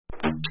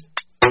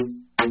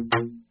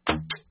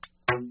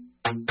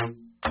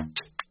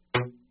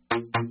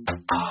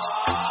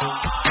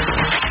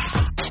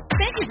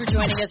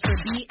joining us for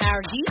Be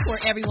Our Geek, where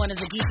everyone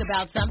is a geek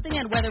about something,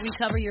 and whether we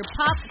cover your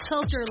pop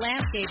culture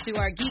landscape through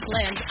our geek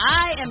lens.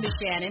 I am Miss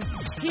Shannon,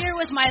 here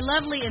with my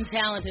lovely and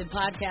talented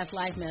podcast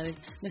life mate,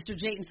 Mr.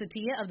 Jayden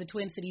Setia of the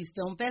Twin Cities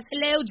Film Fest.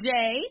 Hello,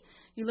 Jay.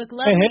 You look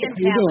lovely and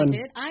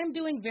talented. I'm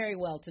doing very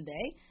well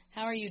today.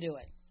 How are you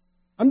doing?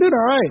 I'm doing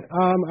all right.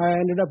 I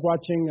ended up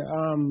watching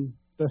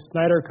the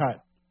Snyder Cut.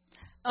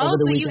 Oh,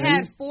 so you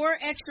had 4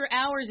 extra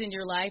hours in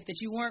your life that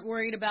you weren't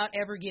worried about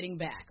ever getting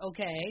back.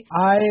 Okay.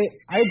 I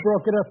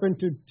broke it up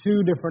into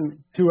 2 different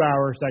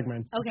 2-hour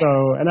segments. Okay.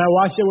 So, and I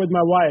watched it with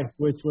my wife,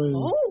 which was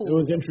it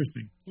was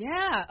interesting.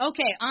 Yeah.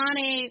 Okay. On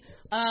a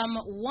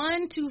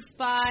 1 to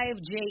 5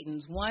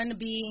 Jaytons, 1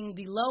 being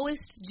the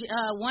lowest,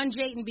 1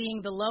 Jayton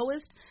being the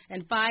lowest,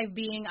 and 5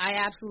 being I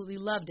absolutely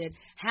loved it.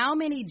 How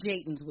many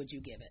Jaytons would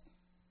you give it?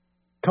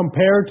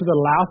 Compared to the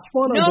last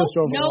one, or just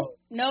overall?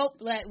 Nope.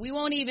 We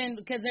won't even,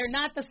 because they're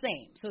not the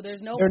same. So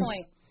there's no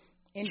point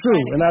in true,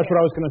 trying to and that's compare. what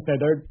I was going to say.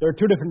 They're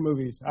 2 different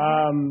movies.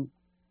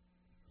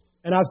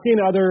 And I've seen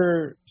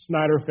other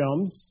Snyder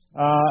films.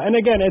 And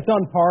again, it's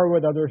on par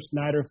with other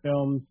Snyder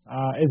films.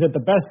 Is it the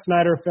best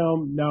Snyder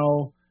film?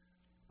 No.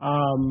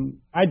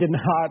 I did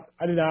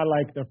not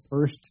like the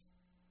first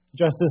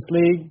Justice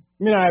League.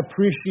 I mean, I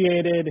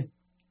appreciated,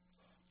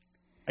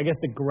 I guess,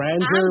 the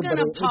grandeur. I'm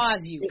going to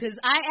pause you because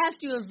I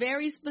asked you a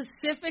very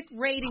specific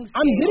rating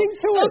scale. I'm getting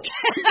to it.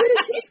 Okay.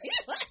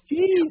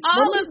 Jeez,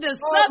 all of the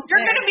stuff.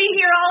 You're going to be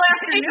here all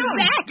afternoon.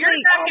 Exactly. You're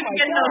not going to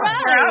get those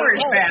 4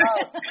 hours back.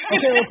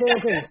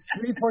 Okay.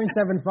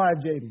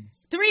 3.75 Jaytons.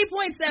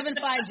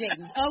 3.75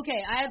 Jaytons.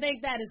 Okay, I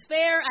think that is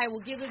fair. I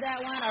will give you that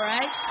one, all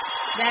right?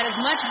 That is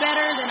much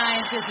better than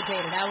I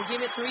anticipated. I will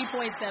give it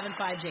 3.75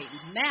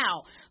 Jaytons.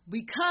 Now,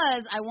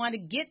 because I want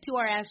to get to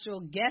our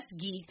astral guest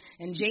geek,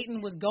 and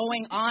Jayton was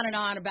going on and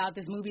on about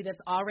this movie that's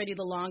already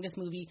the longest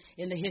movie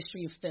in the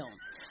history of film.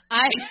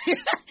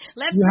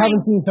 You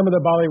haven't seen some of the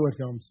Bollywood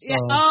films. So. Yeah.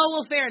 Oh,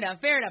 well, fair enough.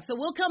 So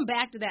we'll come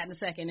back to that in a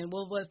second, and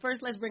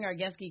first let's bring our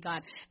guest geek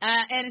on.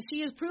 And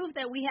she is proof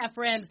that we have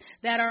friends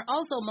that are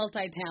also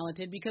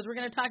multi-talented, because we're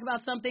going to talk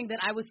about something that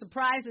I was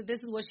surprised that this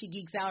is what she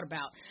geeks out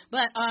about.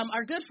 But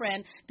our good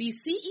friend, the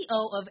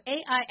CEO of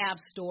AI App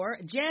Store,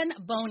 Jen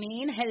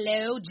Bonine.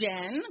 Hello,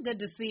 Jen. Good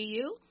to see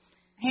you.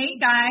 Hey,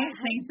 guys.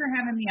 Thanks for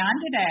having me on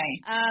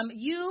today.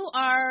 You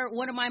are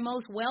one of my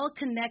most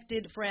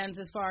well-connected friends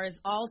as far as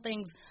all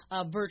things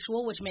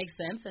virtual, which makes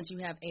sense since you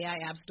have AI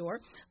App Store.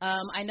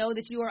 I know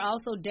that you are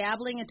also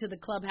dabbling into the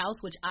Clubhouse,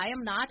 which I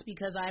am not,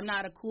 because I'm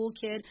not a cool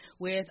kid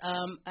with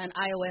an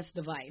iOS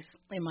device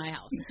in my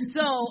house.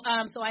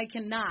 So I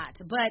cannot.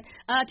 But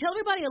tell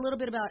everybody a little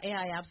bit about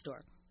AI App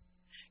Store.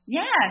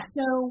 Yeah,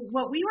 so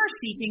what we were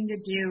seeking to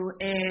do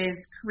is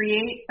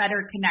create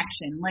better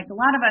connection. Like, a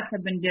lot of us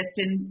have been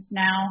distanced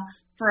now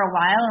for a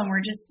while, and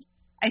we're just,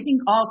 I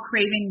think, all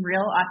craving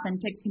real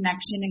authentic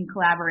connection and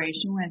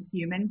collaboration with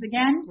humans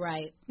again.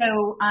 Right. So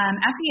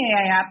at the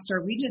AI App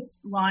Store, we just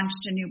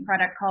launched a new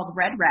product called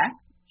Red Rex,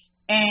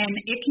 and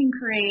it can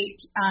create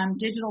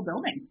digital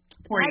buildings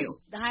for you.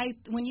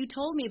 When you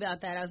told me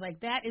about that, I was like,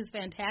 that is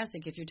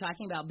fantastic. If you're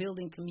talking about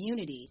building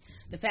community,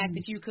 the fact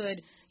that you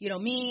could,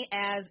 me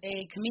as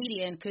a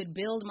comedian could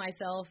build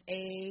myself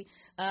a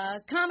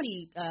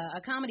comedy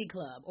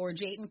club, or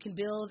Jayton can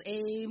build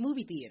a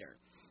movie theater.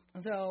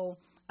 So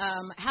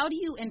how do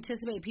you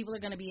anticipate people are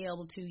going to be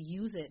able to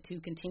use it to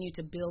continue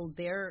to build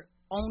their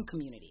own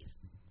communities?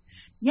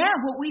 Yeah,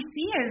 what we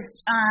see is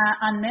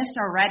on this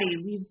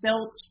already, we've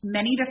built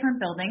many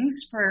different buildings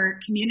for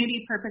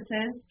community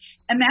purposes.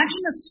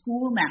 Imagine a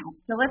school now.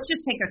 So let's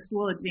just take a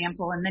school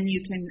example, and then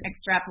you can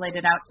extrapolate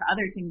it out to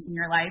other things in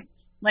your life,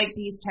 like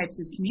these types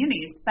of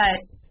communities.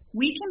 But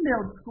we can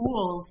build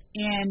schools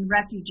in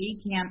refugee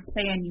camps,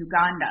 say in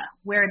Uganda,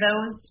 where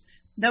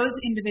those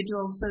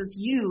individuals, those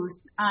youth,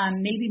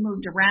 maybe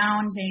moved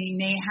around. They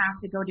may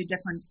have to go to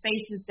different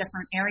spaces,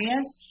 different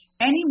areas.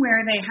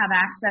 Anywhere they have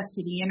access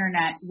to the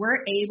internet,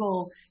 we're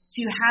able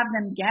to have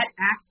them get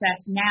access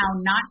now,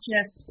 not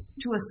just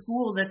to a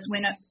school that's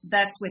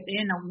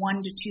within a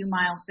 1 to 2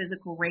 mile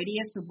physical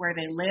radius of where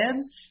they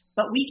live,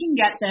 but we can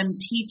get them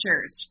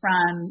teachers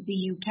from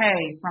the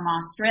UK, from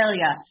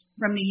Australia,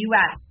 from the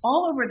US,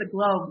 all over the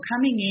globe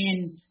coming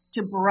in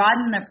to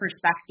broaden the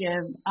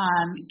perspective,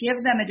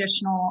 give them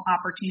additional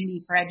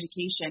opportunity for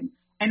education,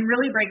 and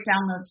really break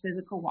down those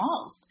physical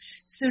walls.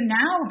 So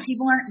now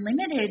people aren't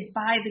limited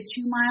by the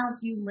 2 miles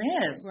you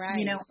live,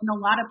 right, in a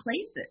lot of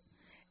places.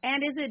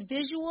 And is it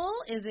visual,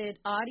 is it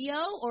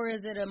audio, or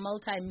is it a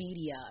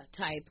multimedia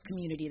type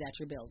community that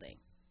you're building?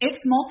 It's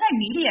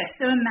multimedia.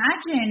 So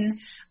imagine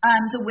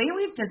the way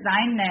we've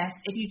designed this,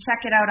 if you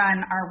check it out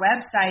on our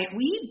website,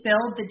 we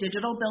build the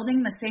digital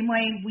building the same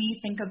way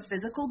we think of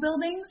physical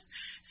buildings.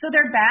 So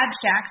they're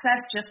badged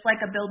access just like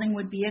a building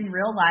would be in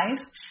real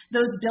life.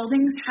 Those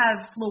buildings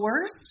have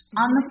floors.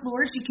 On the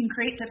floors, you can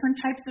create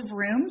different types of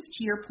rooms,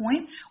 to your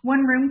point.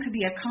 One room could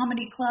be a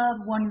comedy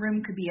club. One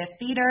room could be a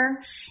theater.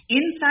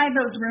 Inside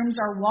those rooms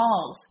are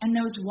walls, and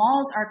those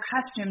walls are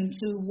custom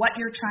to what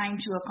you're trying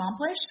to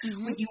accomplish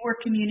with your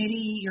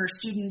community your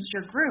students,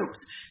 your groups.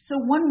 So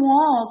one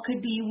wall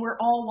could be we're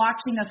all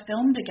watching a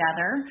film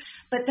together,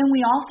 but then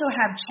we also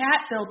have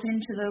chat built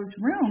into those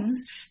rooms,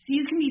 so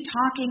you can be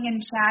talking and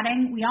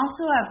chatting. We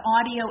also have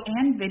audio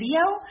and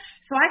video,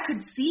 so I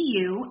could see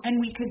you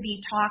and we could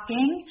be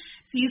talking.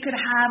 So you could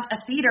have a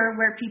theater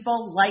where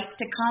people like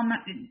to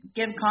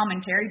give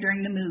commentary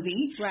during the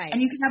movie. Right.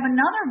 And you could have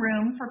another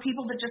room for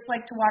people that just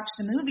like to watch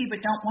the movie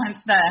but don't want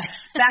the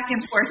back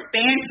and forth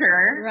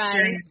banter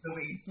during the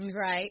movie.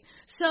 Right.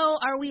 So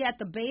are we at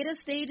the beta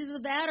stages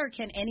of that, or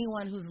can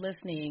anyone who's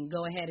listening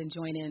go ahead and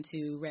join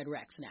into Red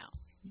Rex now?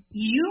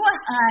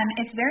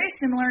 It's very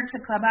similar to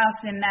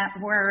Clubhouse in that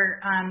we're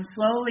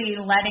slowly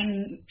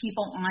letting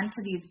people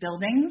onto these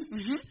buildings.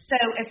 Mm-hmm. So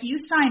if you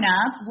sign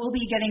up, we'll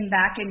be getting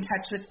back in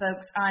touch with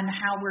folks on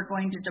how we're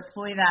going to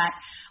deploy that.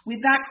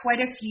 We've got quite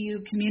a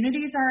few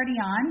communities already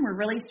on. We're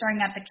really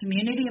starting at the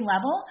community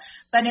level,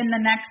 but in the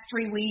next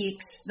 3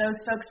 weeks, those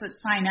folks that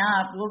sign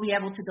up will be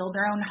able to build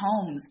their own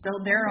homes,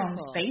 build their own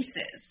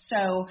spaces.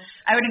 So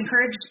I would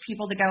encourage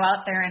people to go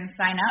out there and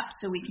sign up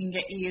so we can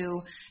get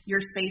you your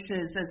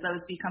spaces as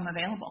those become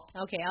available.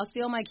 Okay, I'll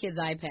steal my kid's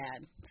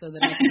iPad so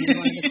that I can be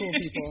one of the cool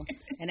people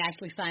and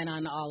actually sign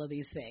on to all of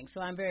these things. So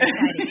I'm very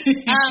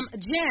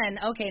excited. Jen,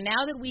 okay,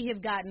 now that we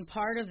have gotten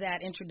part of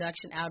that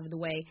introduction out of the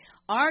way,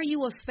 are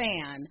you a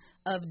fan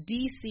of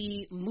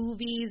DC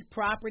movies,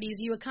 properties?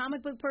 Are you a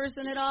comic book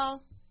person at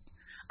all?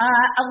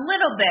 A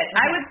little bit. Okay.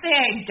 I would say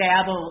I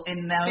dabble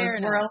in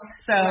those worlds,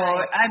 so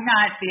I'm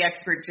not the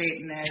expert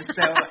Jayden is.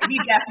 So he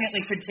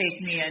definitely could take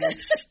me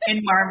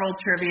in Marvel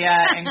trivia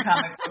and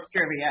comic book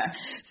trivia.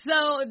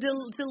 So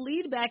to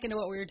lead back into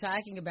what we were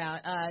talking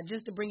about,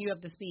 just to bring you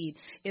up to speed,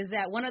 is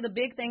that one of the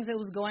big things that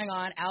was going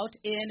on out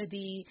in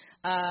the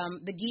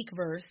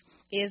Geekverse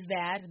is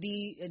that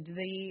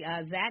the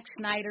Zack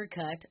Snyder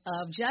cut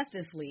of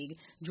Justice League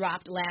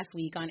dropped last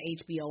week on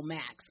HBO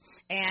Max.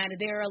 And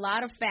there are a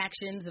lot of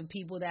factions of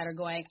people that are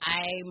going,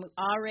 I'm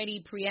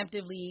already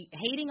preemptively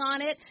hating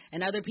on it,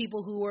 and other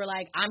people who are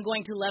like, I'm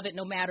going to love it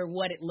no matter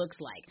what it looks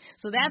like.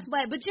 So that's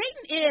but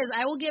Jayden is,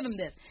 I will give him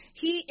this,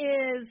 he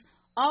is,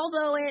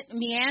 although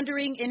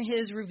meandering in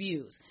his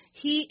reviews,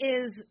 he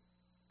is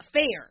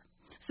fair.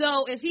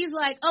 So if he's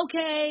like,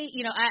 okay,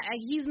 you know,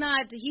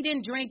 he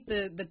didn't drink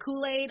the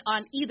Kool-Aid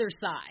on either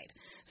side.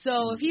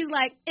 So if he's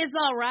like, it's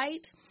all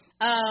right,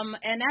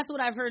 and that's what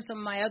I've heard some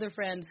of my other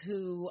friends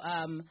who,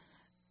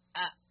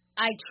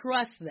 I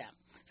trust them.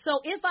 So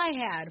if I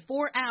had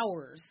 4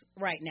 hours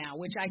right now,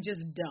 which I just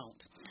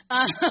don't,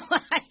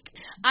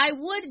 I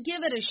would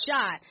give it a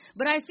shot,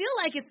 but I feel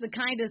like it's the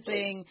kind of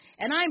thing,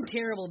 and I'm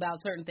terrible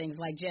about certain things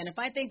like Jen. If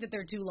I think that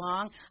they're too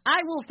long,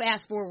 I will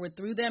fast forward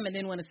through them, and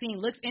then when a scene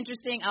looks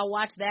interesting, I'll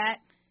watch that.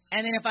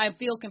 And then if I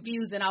feel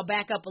confused, then I'll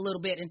back up a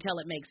little bit until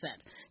it makes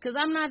sense. Because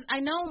I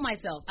know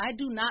myself. I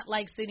do not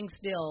like sitting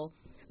still.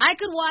 I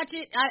could watch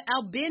it.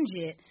 I'll binge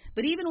it.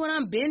 But even when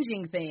I'm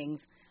binging things,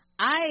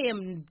 I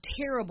am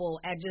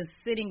terrible at just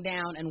sitting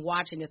down and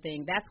watching a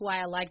thing. That's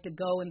why I like to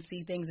go and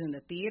see things in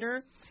the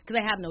theater, because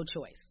I have no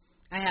choice.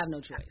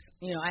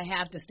 You know, I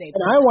have to stay.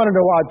 And I wanted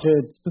to watch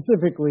it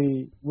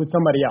specifically with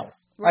somebody else.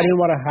 Right. I didn't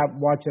want to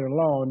watch it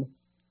alone.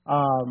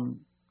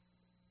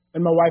 And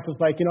my wife was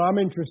like, you know, I'm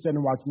interested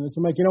in watching this.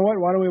 I'm like, you know what?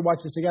 Why don't we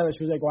watch this together?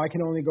 She was like, well, I can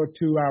only go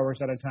 2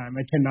 hours at a time.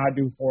 I cannot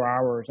do 4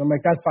 hours. I'm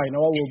like, that's fine.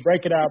 No, we'll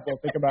break it up. We'll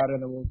think about it,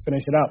 and then we'll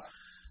finish it up.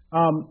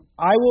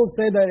 I will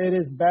say that it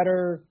is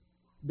better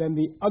than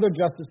the other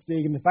Justice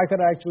League, and the fact that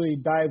it actually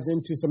dives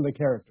into some of the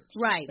characters.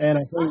 Right. And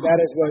I think that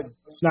is what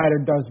Snyder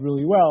does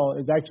really well,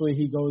 is actually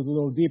he goes a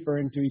little deeper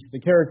into each of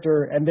the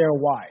character and their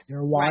why.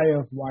 Their why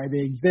of why they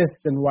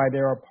exist and why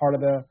they're a part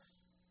of the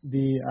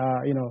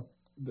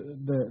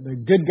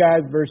good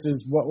guys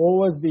versus what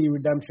was the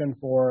redemption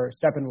for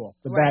Steppenwolf,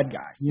 the bad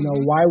guy. You know,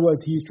 why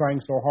was he trying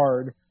so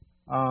hard,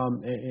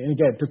 and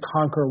again, to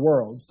conquer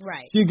worlds.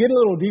 Right. So you get a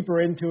little deeper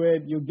into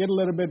it. You get a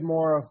little bit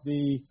more of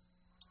the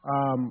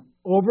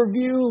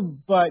overview,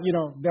 but, you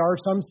know, there are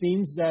some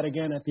scenes that,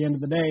 again, at the end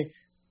of the day,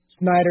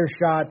 Snyder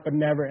shot but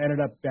never ended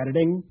up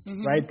editing,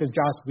 right, because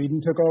Joss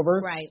Whedon took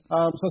over. Right.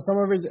 So some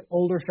of his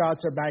older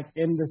shots are back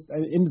in the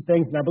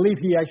things, and I believe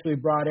he actually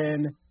brought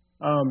in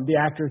the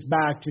actors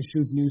back to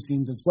shoot new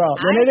scenes as well.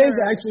 And it is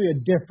actually a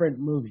different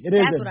movie. It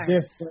is a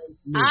different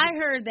movie. I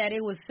heard that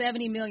it was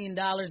 $70 million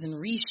in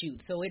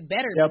reshoots, so it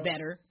better be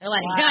better.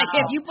 Like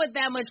if you put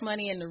that much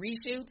money into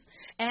reshoots.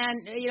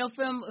 And, you know,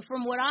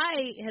 from what I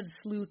had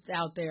sleuthed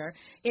out there,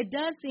 it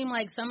does seem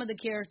like some of the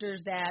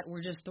characters that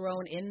were just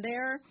thrown in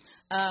there,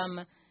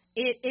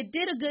 it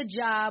did a good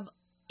job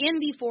in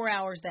the 4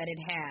 hours that it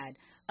had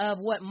of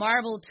what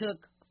Marvel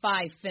took 5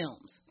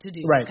 films to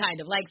do, kind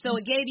of. Like, so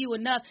it gave you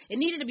enough. It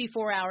needed to be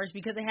 4 hours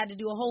because they had to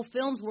do a whole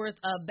film's worth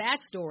of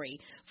backstory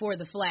for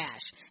The Flash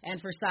and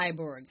for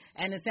Cyborg.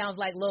 And it sounds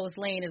like Lois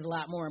Lane is a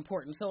lot more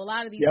important. So a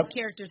lot of these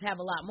characters have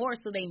a lot more,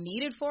 so they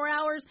needed 4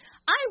 hours.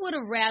 I would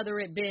have rather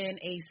it been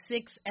a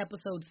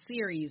 6-episode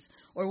series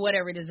or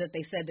whatever it is that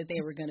they said that they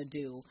were going to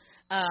do.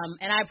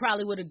 And I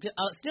probably would have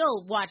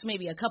still watched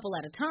maybe a couple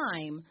at a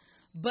time,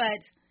 but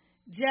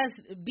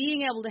just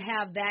being able to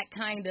have that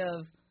kind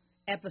of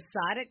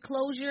episodic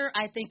closure,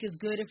 I think, is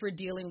good if we're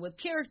dealing with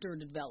character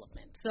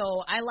development.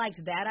 So I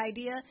liked that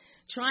idea.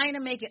 Trying to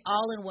make it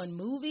all in one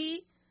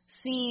movie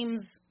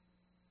seems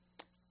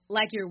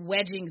like you're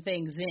wedging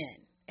things in.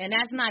 And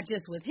that's not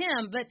just with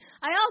him, but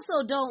I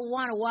also don't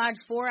want to watch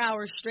 4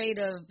 hours straight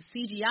of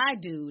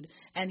CGI dude,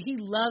 and he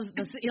loves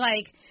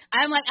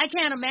I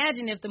can't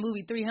imagine if the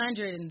movie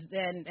 300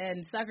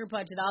 and Sucker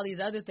Punch and all these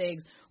other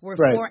things were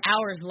 4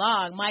 hours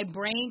long. My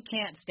brain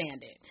can't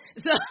stand it.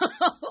 So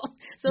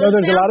no,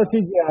 there's a lot of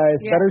CGI.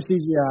 It's better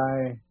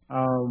CGI.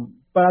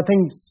 But I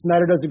think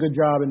Snyder does a good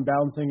job in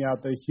balancing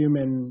out the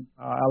human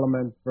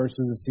element versus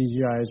the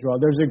CGI as well.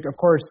 There's, of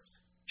course,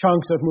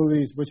 chunks of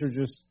movies which are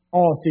just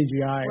all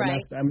CGI.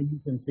 Right. And you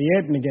can see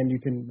it, and again, you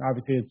can,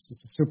 obviously it's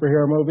a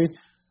superhero movie.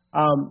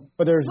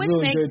 But there's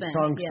really good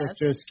chunks with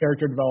just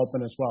character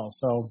development as well.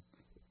 So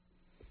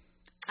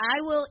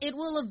it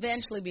will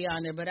eventually be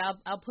on there, but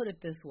I'll put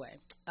it this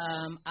way.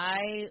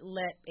 I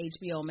let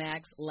HBO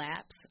Max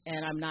lapse,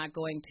 and I'm not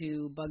going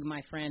to bug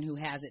my friend who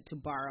has it to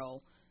borrow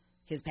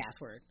his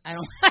password.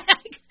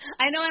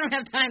 I know I don't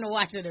have time to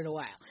watch it in a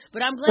while,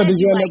 but I'm glad. So did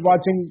you end up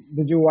watching?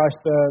 Did you watch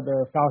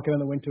the Falcon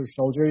and the Winter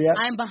Soldier yet?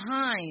 I'm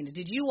behind.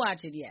 Did you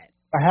watch it yet?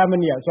 I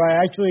haven't yet. So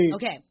I actually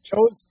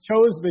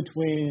chose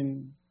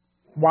between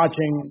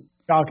watching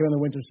Falcon and the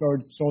Winter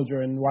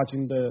Soldier and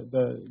watching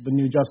the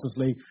new Justice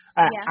League.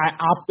 I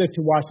opted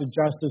to watch the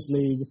Justice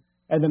League,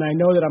 and then I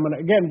know that I'm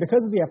gonna, again,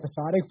 because of the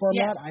episodic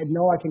format, I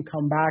know I can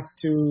come back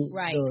to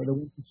the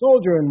Winter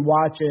Soldier and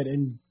watch it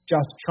in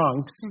just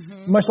chunks,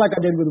 much like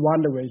I did with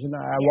WandaVision.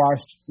 I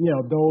watched,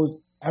 those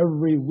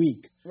every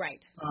week.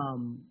 Right.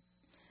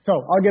 So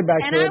I'll get back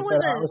to it.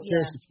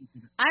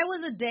 I was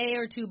a day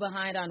or two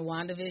behind on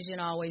WandaVision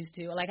always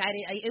too. Like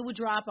it would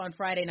drop on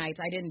Friday nights.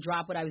 I didn't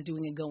drop what I was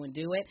doing and go and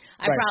do it.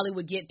 I probably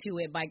would get to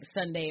it by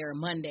Sunday or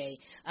Monday.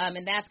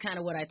 And that's kind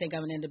of what I think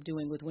I'm going to end up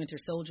doing with Winter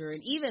Soldier.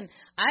 And even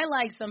I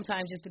like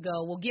sometimes just to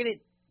go, well, give it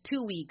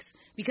 2 weeks,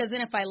 because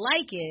then if I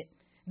like it,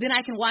 then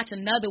I can watch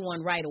another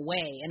one right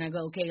away, and I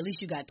go, okay, at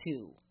least you got 2,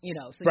 so you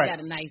got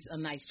a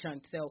nice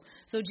chunk. So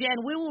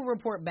Jen, we will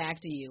report back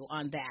to you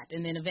on that,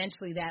 and then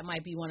eventually that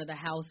might be one of the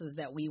houses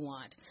that we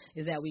want,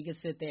 is that we could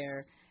sit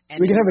there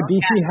and we could have a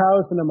DC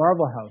house and a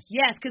Marvel house.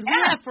 Yes, because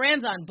we have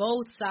friends on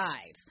both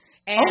sides.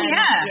 And,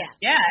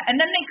 and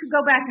then they could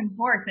go back and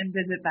forth and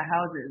visit the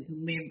houses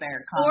and leave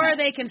their comments. Or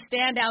they can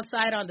stand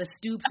outside on the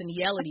stoops and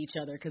yell at each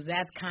other, because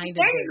that's kind of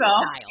their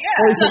style. Yeah.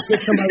 Or you can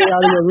kick somebody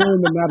out of your room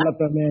and not let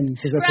them in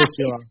because that pissed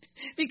you off.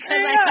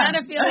 Because I kind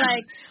of feel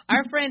like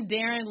our friend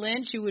Darren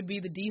Lynch, who would be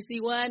the DC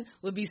one,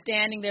 would be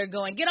standing there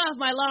going, "Get off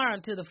my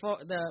lawn," to the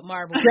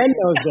Marvel. Jen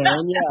knows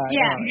Darren,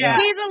 yeah.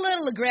 He's a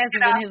little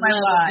aggressive in his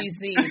love of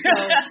DC, so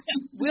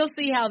we'll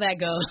see how that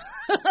goes.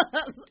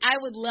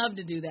 I would love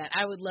to do that.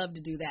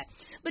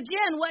 But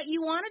Jen, what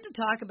you wanted to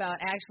talk about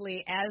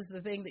actually as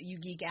the thing that you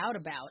geek out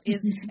about is,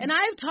 and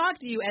I've talked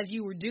to you as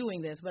you were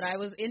doing this, but I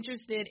was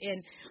interested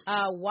in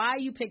why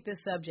you picked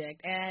this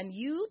subject. And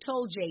you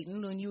told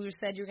Jayden, when you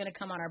said you were going to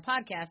come on our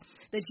podcast,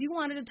 that you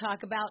wanted to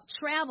talk about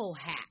travel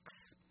hacks.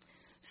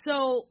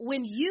 So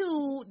when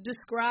you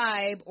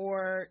describe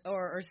or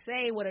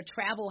say what a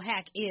travel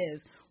hack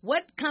is,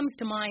 what comes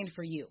to mind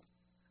for you?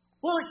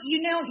 Well,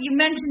 you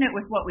mentioned it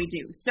with what we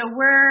do. So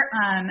we're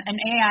an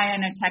AI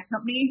and a tech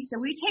company. So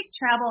we take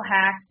travel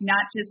hacks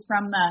not just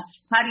from the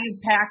how do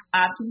you pack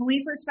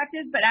optimally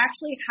perspective, but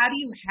actually how do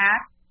you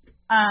hack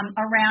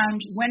around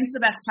when's the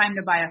best time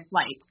to buy a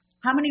flight?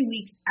 How many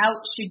weeks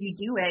out should you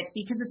do it?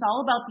 Because it's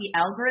all about the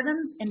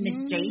algorithms and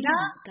the data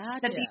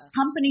that these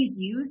companies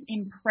use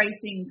in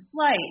pricing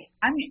flights.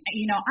 I mean,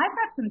 I've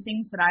got some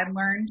things that I've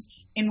learned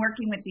in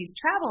working with these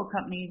travel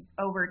companies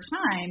over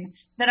time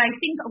that I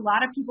think a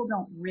lot of people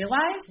don't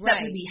realize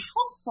that would be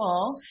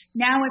helpful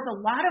now, as a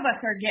lot of us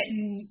are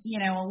getting,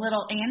 a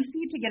little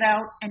antsy to get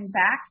out and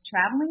back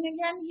traveling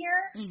again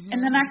here in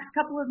the next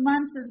couple of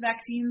months as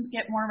vaccines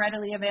get more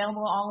readily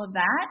available, all of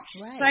that.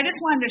 Right. So I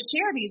just wanted to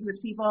share these with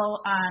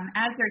people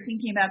as they're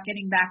thinking about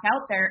getting back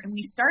out there, and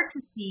we start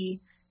to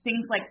see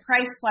things like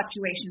price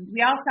fluctuations.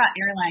 We all saw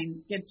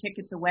airlines give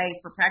tickets away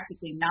for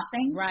practically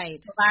nothing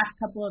the last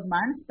couple of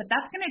months, but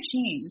that's going to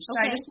change. So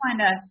I just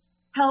wanted to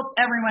help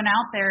everyone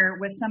out there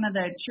with some of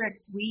the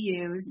tricks we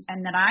use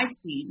and that I've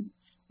seen.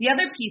 The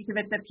other piece of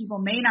it that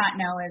people may not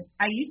know is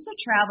I used to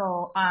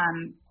travel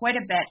quite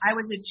a bit. I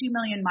was a 2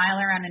 million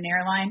miler on an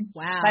airline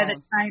by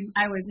the time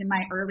I was in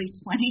my early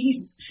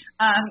 20s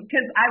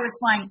because I was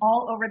flying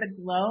all over the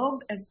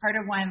globe as part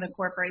of one of the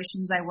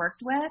corporations I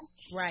worked with.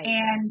 Right.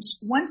 And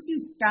once you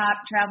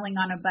stop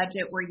traveling on a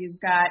budget where you've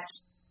got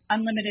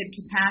unlimited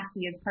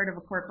capacity as part of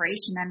a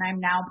corporation, and I'm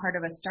now part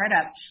of a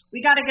startup,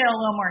 we got to get a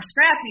little more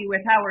scrappy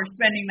with how we're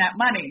spending that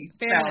money.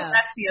 Fair enough.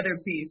 That's the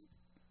other piece.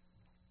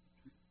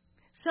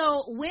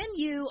 So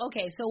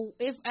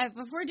if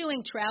we're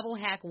doing travel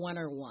hack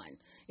 101,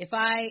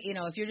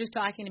 if you're just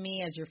talking to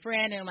me as your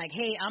friend and I'm like,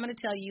 hey, I'm going to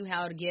tell you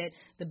how to get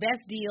the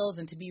best deals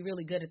and to be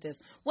really good at this,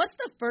 what's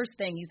the first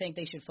thing you think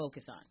they should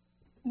focus on?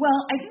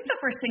 Well, I think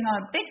the first thing,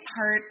 a big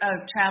part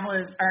of travel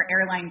are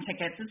airline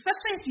tickets,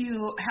 especially if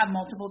you have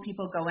multiple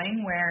people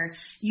going where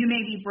you may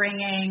be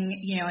bringing,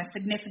 a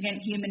significant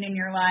human in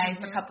your life,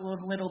 a couple of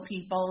little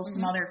people,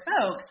 some other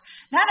folks.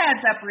 That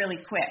adds up really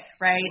quick,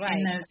 right,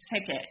 in those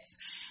tickets.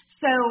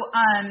 So,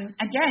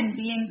 again,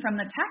 being from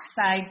the tech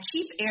side,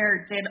 Cheap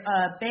Air did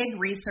a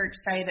big research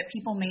study that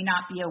people may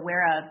not be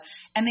aware of,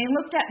 and they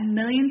looked at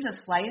millions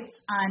of flights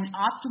on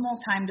optimal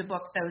time to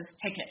book those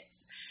tickets.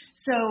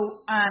 So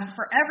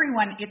for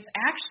everyone, it's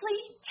actually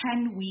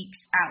 10 weeks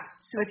out.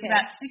 So it's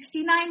about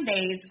 69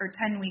 days or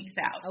 10 weeks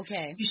out.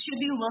 Okay. You should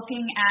be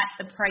looking at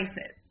the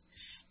prices.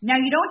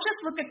 Now, you don't just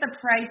look at the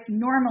price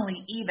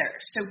normally either.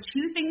 So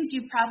two things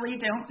you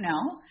probably don't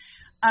know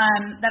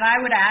that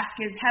I would ask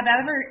is, have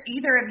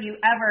either of you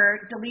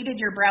ever deleted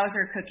your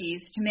browser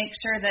cookies to make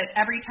sure that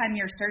every time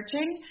you're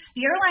searching,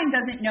 the airline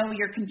doesn't know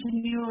you're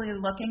continually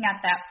looking at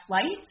that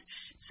flight?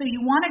 So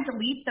you want to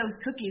delete those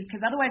cookies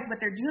because otherwise what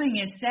they're doing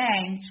is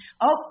saying,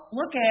 oh,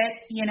 look at,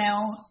 you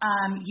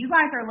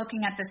guys are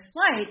looking at this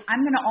flight.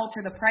 I'm going to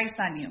alter the price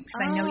on you because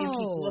I know you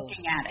keep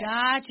looking at it.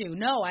 Got you.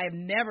 No, I have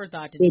never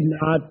thought to Did do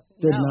that.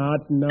 Did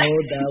not know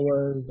that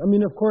was,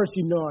 of course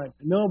you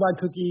know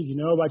about cookies, you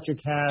know about your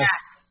cache,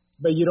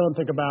 but you don't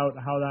think about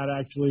how that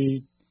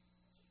actually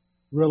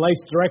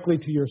relates directly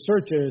to your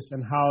searches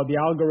and how the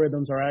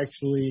algorithms are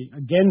actually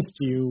against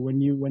you when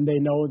they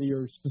know that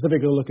you're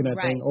specifically looking at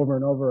things over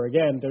and over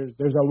again.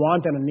 There's a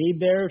want and a need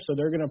there, so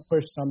they're going to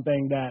push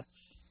something that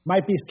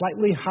might be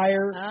slightly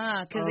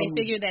higher. Because they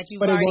figure that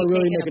you've but already it won't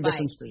really taken make a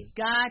difference for you.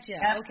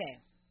 Gotcha. Yep. Okay.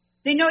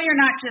 They know you're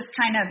not just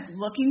kind of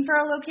looking for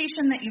a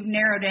location, that you've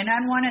narrowed in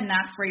on one, and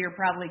that's where you're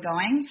probably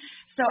going.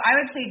 So I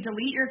would say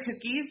delete your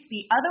cookies.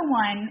 The other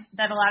one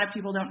that a lot of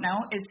people don't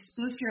know is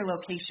spoof your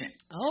location.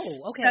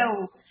 Oh, okay.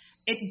 So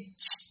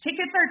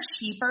tickets are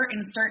cheaper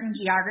in certain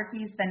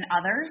geographies than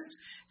others.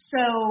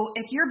 So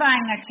if you're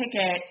buying a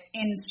ticket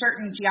in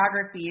certain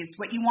geographies,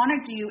 what you want to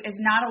do is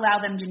not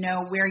allow them to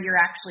know where you're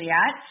actually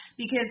at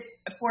because,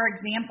 for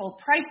example,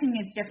 pricing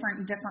is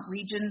different in different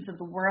regions of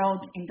the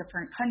world, in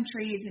different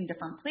countries, in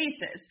different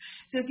places.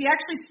 So if you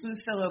actually spoof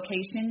the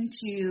location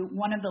to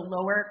one of the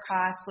lower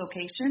cost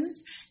locations,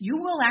 you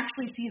will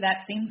actually see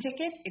that same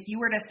ticket. If you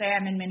were to say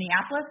I'm in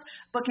Minneapolis,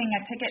 booking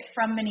a ticket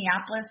from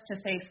Minneapolis to,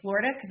 say,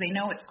 Florida because they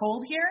know it's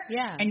cold here,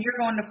 and you're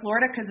going to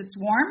Florida because it's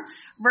warm,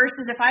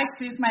 versus if I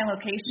spoof my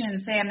location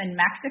and say I'm in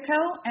Mexico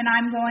and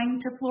I'm going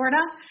to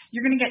Florida,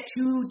 you're going to get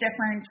two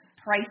different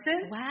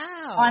prices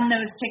on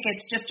those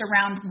tickets just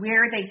around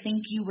where they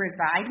think you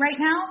reside right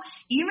now.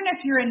 Even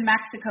if you're in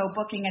Mexico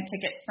booking a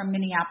ticket from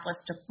Minneapolis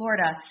to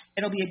Florida,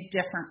 it'll be a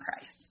different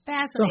price.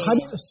 So how do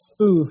you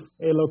spoof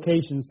a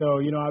location? So,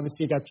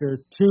 obviously you got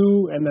your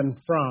to and then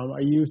from.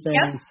 Are you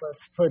saying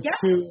put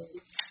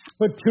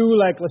two,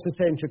 like let's just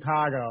say in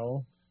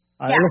Chicago.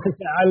 Let's just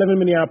say I live in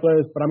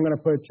Minneapolis, but I'm going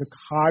to put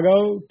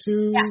Chicago to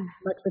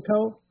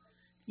Mexico.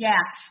 Yeah.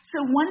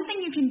 So one thing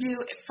you can do,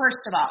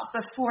 first of all,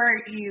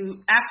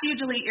 after you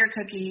delete your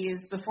cookies,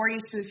 before you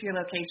spoof your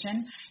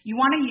location, you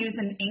want to use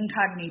an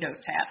incognito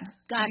tab.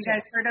 Gotcha. Have you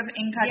guys heard of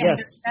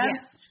incognito tabs?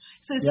 Yes.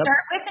 So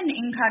start with an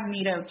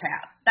incognito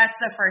tab. That's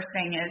the first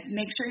thing, is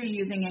make sure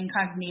you're using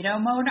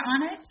incognito mode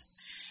on it.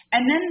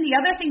 And then the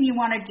other thing you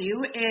want to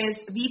do is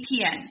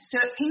VPN.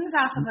 So it pings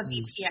off of a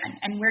VPN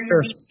and where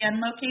your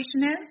VPN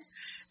location is.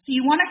 So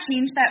you want to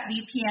change that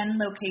VPN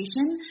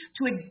location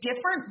to a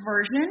different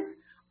version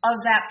of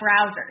that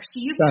browser.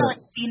 So you've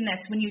probably seen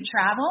this when you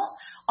travel.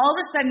 All of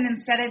a sudden,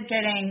 instead of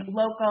getting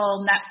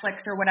local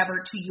Netflix or whatever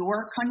to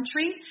your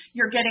country,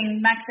 you're getting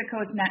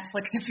Mexico's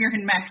Netflix if you're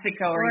in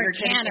Mexico. Or you're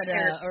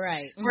Canada,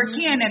 right. Or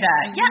Canada.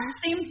 Yeah,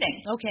 same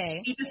thing. Okay.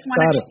 You just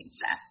want to change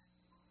that.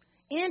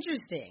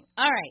 Interesting.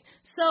 All right.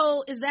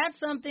 So is that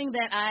something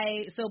that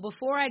so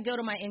before I go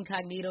to my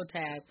incognito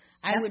tab,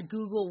 I would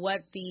Google what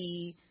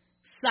the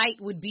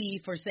site would be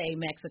for, say,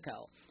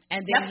 Mexico,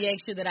 and then make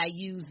sure that I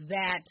use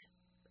that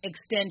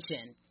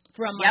extension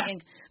from my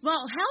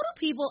well, how do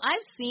people,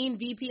 I've seen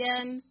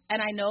VPN,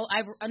 and I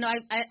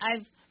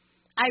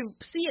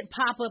see it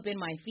pop up in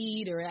my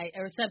feed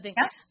or something.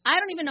 I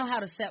don't even know how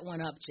to set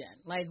one up, Jen.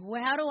 Like,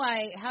 how do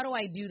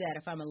I do that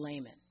if I'm a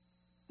layman?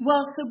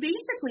 Well, so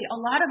basically, a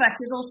lot of us,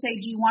 it'll say,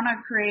 do you want to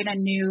create a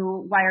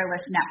new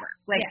wireless network?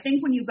 Like,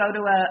 think when you go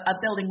to a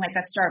building like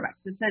a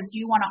Starbucks, it says, do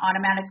you want to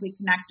automatically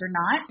connect or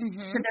not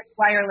to this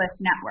wireless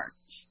network?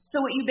 So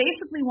what you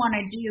basically want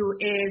to do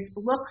is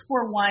look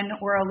for one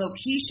or a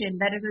location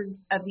that is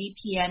a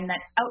VPN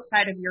that's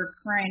outside of your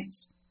current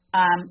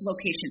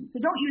location. So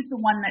don't use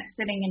the one that's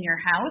sitting in your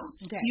house.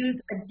 Use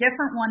a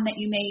different one that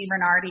you may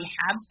even already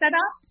have set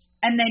up.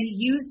 And then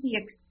use the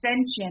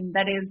extension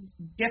that is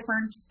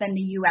different than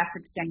the U.S.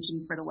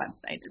 extension for the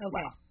website as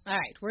well. All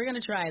right. We're going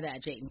to try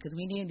that, Jayden, because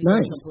we need to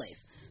go someplace.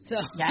 So,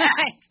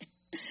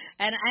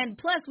 and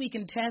plus we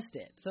can test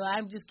it. So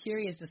I'm just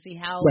curious to see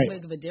how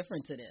big of a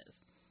difference it is.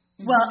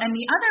 Well, and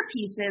the other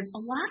piece is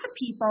a lot of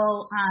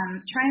people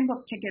try and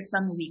book tickets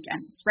on the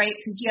weekends, right?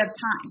 Because you have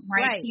time,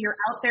 right? So you're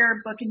out there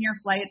booking your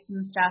flights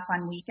and stuff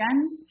on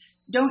weekends.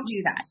 Don't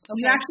do that.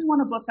 You actually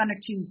want to book on a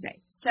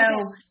Tuesday. So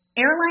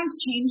Airlines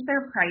change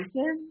their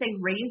prices. They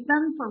raise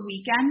them for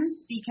weekends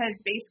because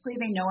basically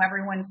they know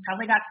everyone's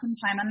probably got some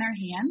time on their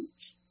hands.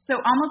 So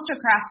almost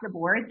across the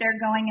board, they're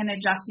going and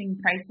adjusting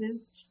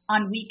prices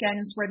on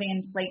weekends where they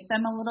inflate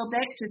them a little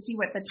bit to see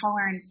what the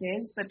tolerance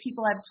is. But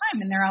people have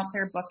time and they're out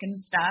there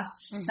booking stuff,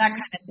 that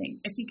kind of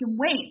thing. If you can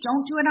wait,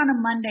 don't do it on a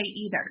Monday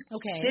either.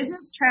 Okay.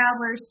 Business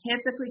travelers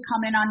typically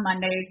come in on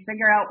Mondays,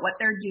 figure out what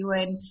they're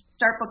doing,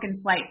 start booking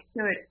flights.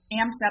 So it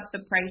amps up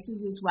the prices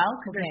as well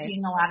because they're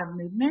seeing a lot of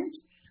movement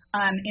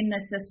in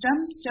the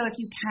system. So if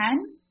you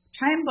can,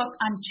 try and book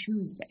on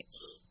Tuesday.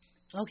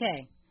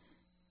 Okay.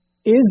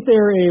 Is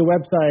there a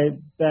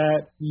website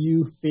that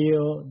you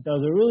feel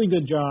does a really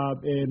good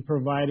job in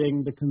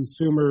providing the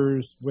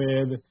consumers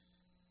with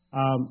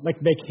like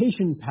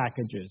vacation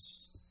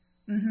packages?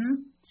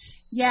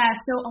 Yeah,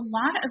 so a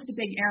lot of the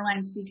big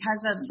airlines,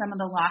 because of some of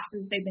the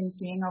losses they've been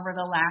seeing over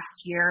the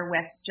last year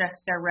with just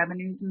their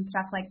revenues and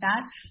stuff like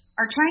that,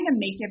 are trying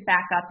to make it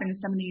back up in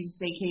some of these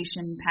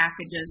vacation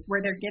packages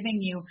where they're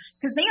giving you,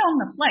 because they own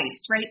the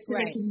flights, right? So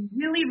they can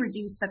really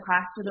reduce the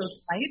cost of those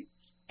flights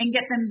and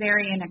get them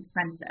very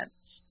inexpensive.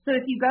 So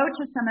if you go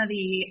to some of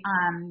the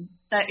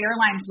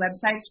airlines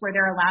websites where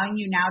they're allowing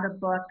you now to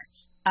book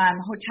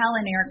hotel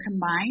and air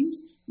combined,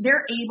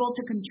 they're able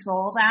to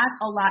control that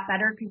a lot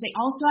better because they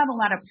also have a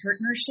lot of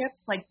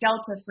partnerships. Like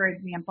Delta, for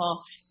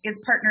example, is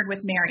partnered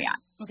with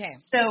Marriott. Okay.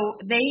 So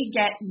they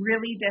get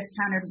really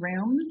discounted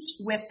rooms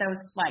with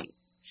those flights.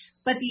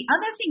 But the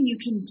other thing you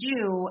can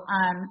do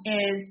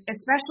is,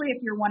 especially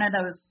if you're one of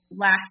those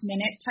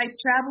last-minute type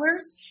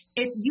travelers,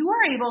 if you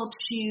are able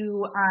to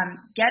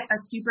get a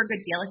super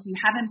good deal, if you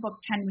haven't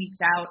booked 10 weeks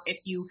out, if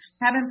you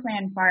haven't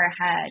planned far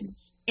ahead,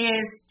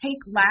 is take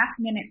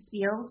last-minute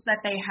deals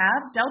that they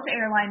have. Delta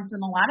Airlines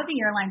and a lot of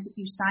the airlines, if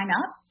you sign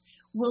up,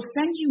 will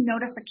send you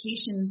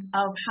notifications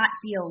of hot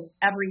deals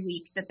every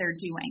week that they're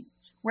doing,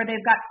 where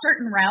they've got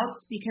certain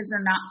routes because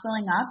they're not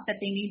filling up that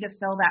they need to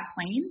fill that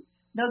plane.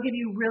 They'll give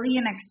you really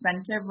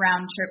inexpensive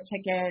round-trip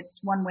tickets,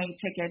 one-way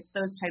tickets,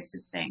 those types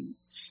of things.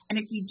 And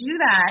if you do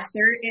that,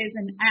 there is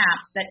an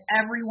app that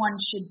everyone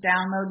should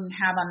download and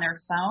have on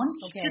their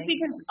phone. Okay. Just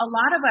because a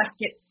lot of us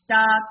get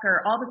stuck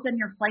or all of a sudden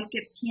your flight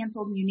gets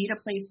canceled and you need a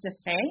place to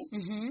stay.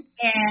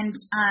 And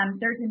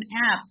there's an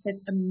app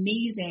that's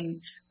amazing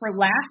for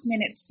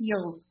last-minute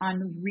steals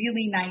on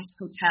really nice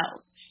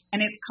hotels.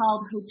 And it's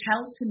called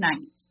Hotel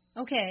Tonight.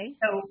 Okay.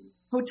 So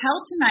Hotel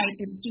Tonight,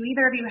 do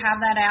either of you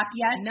have that app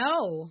yet?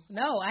 No,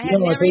 I have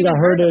No, never I think even I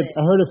heard of it.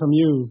 I heard it from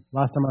you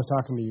last time I was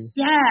talking to you.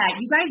 Yeah,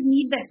 you guys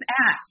need this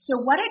app. So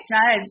what it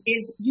does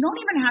is you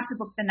don't even have to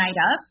book the night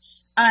up.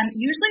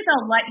 Usually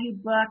they'll let you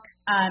book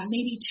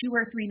maybe 2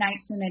 or 3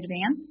 nights in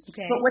advance.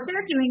 Okay. But what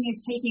they're doing is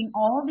taking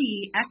all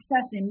the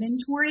excess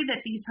inventory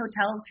that these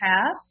hotels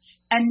have,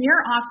 and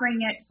they're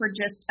offering it for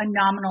just a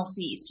nominal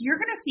fee. So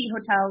you're going to see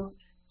hotels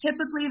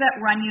typically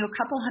that run you a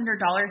couple $100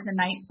 a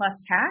night plus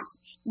tax,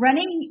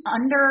 running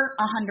under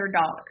 $100.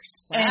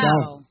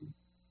 Wow.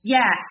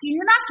 Yeah, so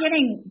you're not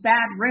getting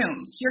bad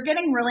rooms. You're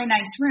getting really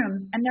nice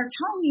rooms, and they're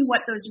telling you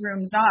what those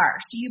rooms are.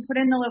 So you put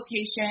in the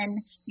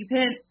location, you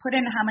put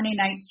in how many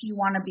nights you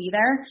want to be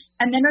there,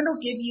 and then it'll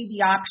give you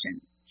the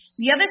options.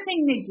 The other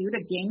thing they do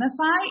to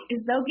gamify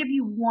is they'll give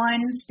you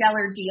one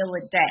stellar deal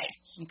a day.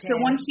 Okay. So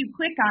once you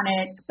click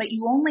on it, but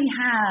you only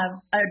have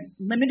a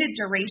limited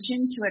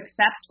duration to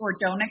accept or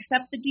don't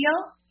accept the deal.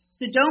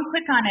 So don't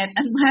click on it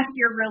unless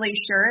you're really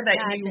sure that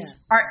you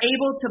are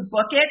able to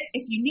book it.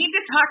 If you need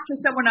to talk to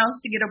someone else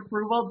to get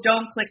approval,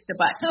 don't click the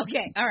button.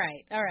 Okay, all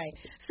right.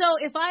 So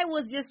if I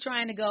was just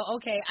trying to go,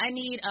 okay, I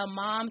need a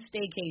mom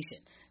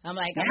staycation. I'm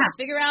like, I'm going to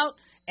figure out,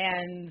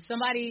 and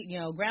somebody,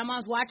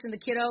 grandma's watching the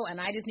kiddo,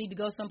 and I just need to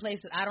go someplace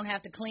that I don't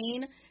have to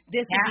clean.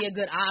 This would be a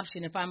good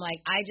option if I'm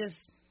like, I just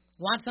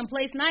want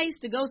someplace nice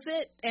to go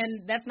sit,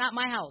 and that's not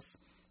my house.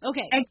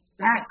 Okay.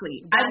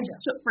 Exactly. Gotcha. I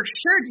would for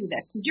sure do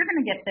this because you're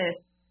going to get this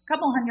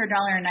couple $100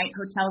 a night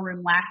hotel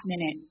room last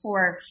minute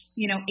for,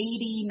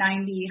 $80,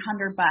 $90,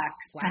 $100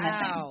 kind of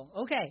thing. Wow.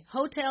 Okay.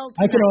 Hotel.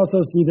 I can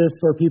also see this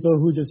for people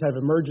who just have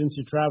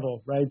emergency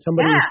travel, right?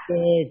 Somebody is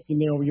sick,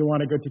 you want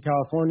to go to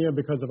California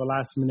because of a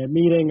last minute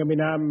meeting. I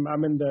mean,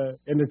 I'm in the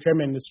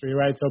entertainment industry,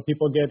 right? So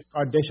people get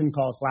audition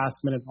calls last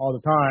minute all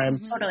the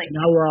time. Totally.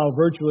 Now we're all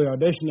virtually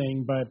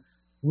auditioning, but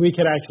we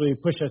could actually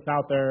push us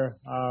out there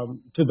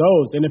to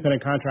those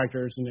independent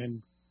contractors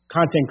and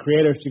content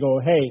creators to go,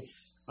 hey,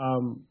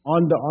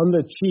 on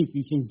the cheap,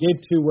 you can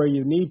get to where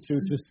you need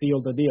to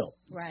seal the deal.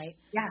 Right.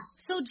 Yeah.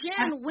 So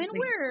Jen,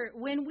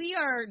 when we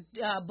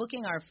are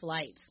booking our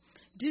flights,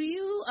 do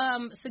you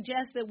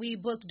suggest that we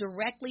book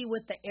directly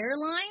with the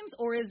airlines,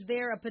 or is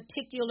there a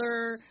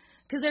particular?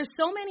 Because there's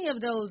so many of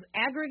those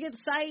aggregate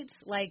sites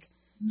like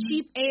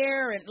Cheap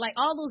Air and like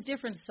all those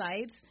different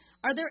sites.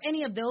 Are there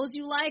any of those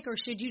you like, or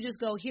should you just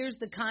go?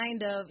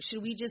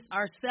 Should we just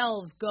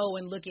ourselves go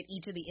and look at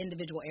each of the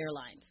individual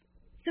airlines?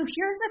 So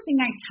here's the thing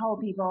I tell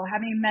people,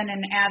 having been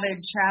an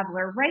avid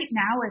traveler, right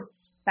now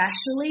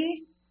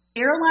especially,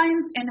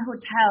 airlines and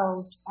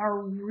hotels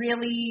are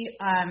really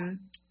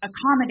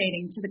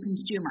accommodating to the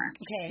consumer.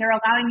 Okay. They're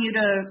allowing you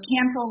to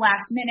cancel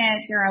last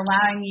minute. They're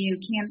allowing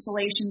you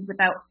cancellations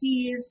without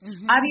fees.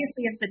 Mm-hmm.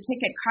 Obviously, if the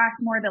ticket costs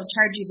more, they'll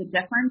charge you the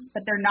difference,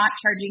 but they're not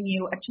charging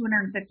you a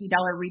 $250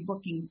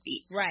 rebooking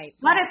fee. Right.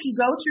 But if you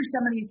go through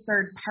some of these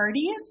third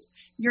parties,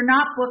 you're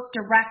not booked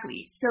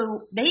directly,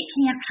 so they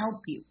can't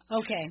help you.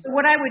 Okay. So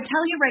what I would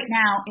tell you right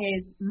now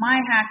is my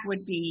hack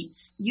would be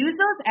use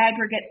those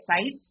aggregate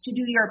sites to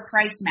do your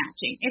price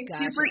matching. It's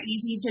Gotcha. super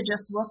easy to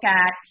just look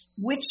at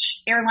which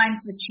airline's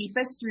the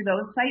cheapest through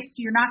those sites.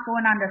 So you're not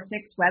going onto 6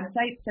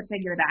 websites to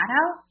figure that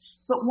out.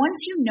 But once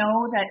you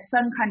know that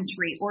Sun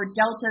Country or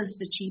Delta is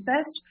the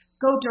cheapest,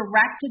 go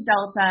direct to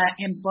Delta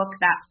and book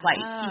that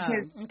flight.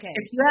 Because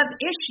if you have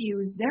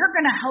issues, they're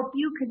going to help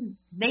you because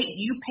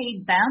you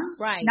paid them,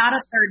 right, not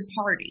a third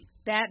party.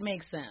 That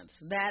makes sense.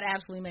 That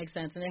absolutely makes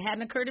sense. And it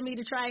hadn't occurred to me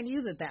to try and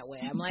use it that way.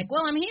 I'm like,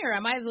 well, I'm here.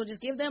 I might as well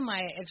just give them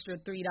my extra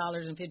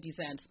 $3.50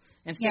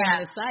 and stay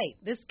on the site.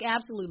 This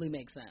absolutely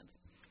makes sense.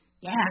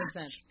 Yeah.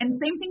 Makes sense. And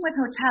same thing with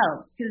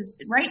hotels, because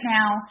right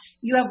now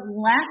you have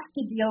less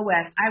to deal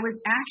with. I was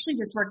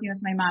actually just working with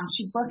my mom.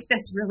 She booked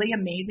this really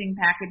amazing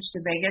package to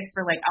Vegas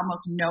for like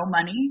almost no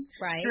money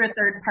through a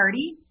third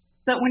party.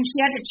 But when she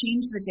had to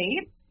change the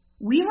dates,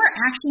 we were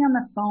actually on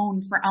the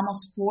phone for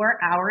almost 4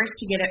 hours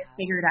to get it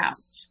figured out.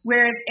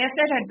 Whereas if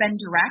it had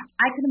been direct,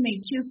 I could have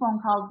made 2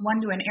 phone calls,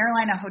 one to an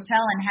airline, a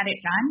hotel, and had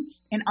it done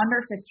in under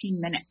 15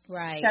 minutes.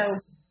 Right.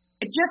 So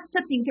just to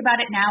think about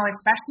it now,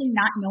 especially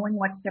not knowing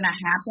what's going to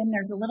happen,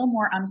 there's a little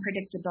more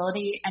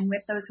unpredictability. And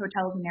with those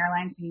hotels and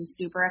airlines being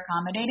super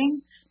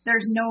accommodating,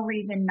 there's no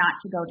reason not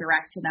to go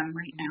direct to them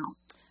right now.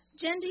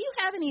 Jen, do you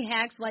have any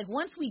hacks, like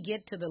once we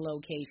get to the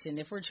location,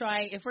 if we're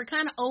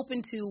kind of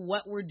open to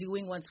what we're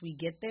doing once we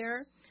get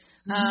there,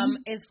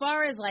 as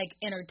far as like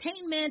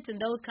entertainment and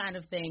those kind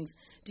of things,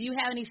 do you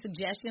have any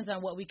suggestions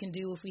on what we can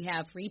do if we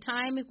have free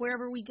time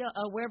wherever we go,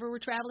 wherever we're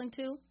traveling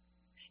to?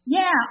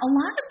 Yeah, a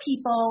lot of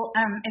people,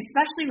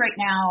 especially right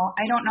now,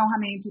 I don't know how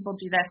many people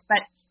do this,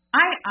 but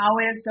I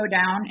always go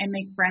down and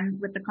make friends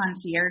with the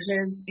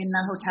concierges in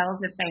the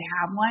hotels if they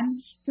have one,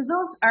 because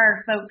those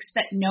are folks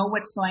that know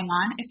what's going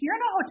on. If you're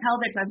in a hotel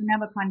that doesn't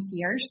have a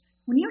concierge,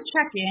 when you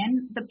check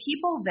in, the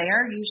people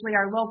there usually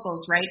are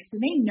locals, right?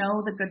 So they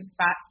know the good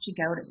spots to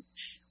go to.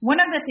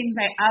 One of the things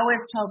I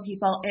always tell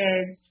people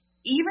is,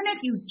 even if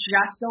you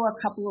just go a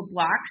couple of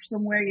blocks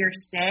from where you're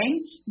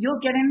staying,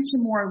 you'll get into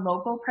more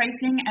local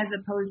pricing as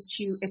opposed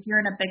to if you're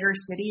in a bigger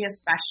city,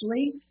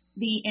 especially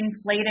the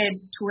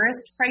inflated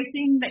tourist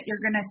pricing that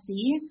you're going to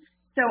see.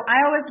 So I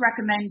always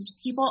recommend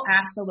people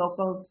ask the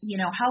locals,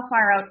 how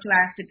far out do I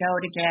have to go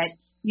to get,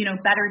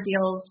 better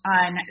deals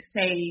on,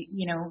 say,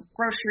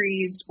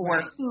 groceries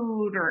or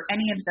food or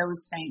any of those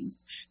things.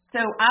 So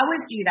I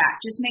always do that.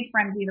 Just make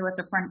friends either with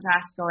the front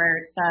desk or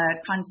the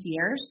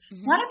concierge.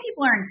 A lot of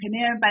people are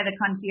intimidated by the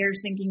concierge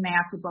thinking they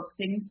have to book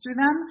things through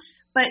them,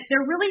 but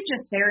they're really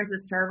just there as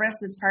a service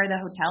as part of the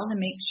hotel to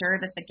make sure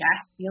that the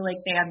guests feel like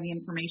they have the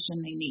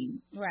information they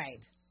need. Right.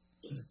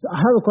 So I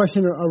have a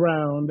question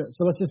around,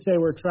 so let's just say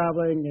we're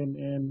traveling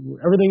and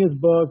everything is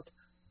booked.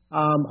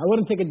 I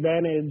wouldn't take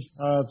advantage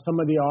of some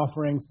of the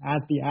offerings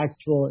at the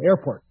actual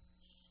airport.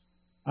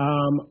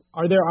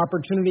 Are there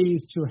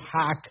opportunities to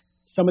hack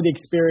some of the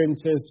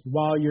experiences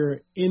while you're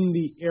in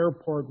the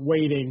airport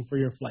waiting for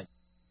your flight?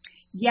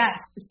 Yes.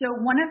 So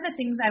one of the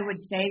things I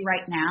would say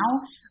right now,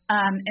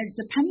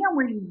 depending on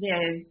where you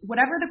live,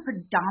 whatever the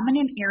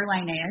predominant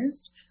airline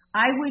is,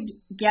 I would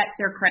get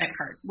their credit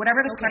card,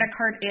 whatever the credit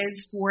card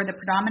is for the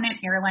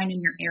predominant airline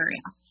in your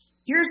area.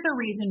 Here's the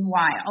reason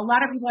why. A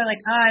lot of people are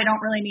like, I don't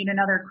really need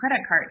another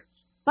credit card.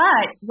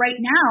 But right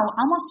now,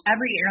 almost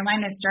every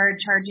airline has started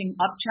charging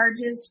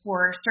upcharges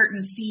for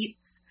certain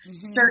seats,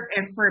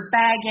 for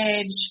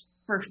baggage,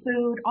 for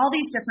food, all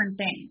these different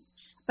things.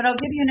 But I'll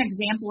give you an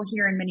example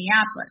here in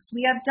Minneapolis.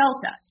 We have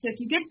Delta. So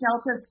if you get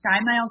Delta's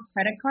SkyMiles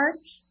credit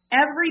card,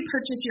 every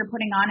purchase you're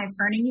putting on is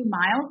earning you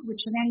miles, which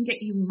then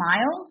get you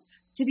miles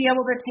to be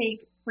able to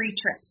take free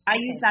trips.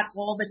 I use that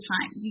all the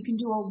time. You can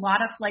do a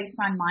lot of flights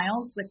on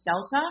miles with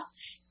Delta.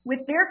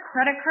 With their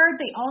credit card,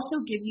 they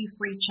also give you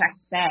free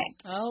checked bags.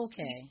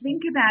 Okay.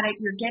 Think about it.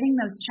 You're getting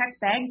those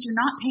checked bags. You're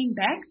not paying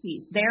bag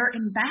fees there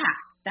and back.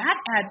 That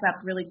adds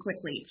up really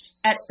quickly.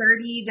 At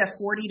 $30 to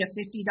 $40 to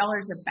 $50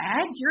 a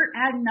bag, you're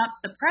adding up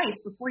the price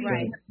before you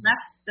even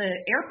left the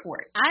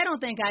airport. I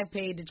don't think I've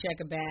paid to check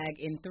a bag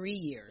in 3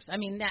 years. I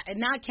mean,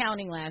 not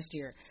counting last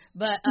year,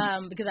 but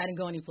because I didn't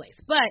go anyplace.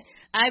 But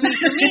I mean,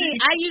 for me,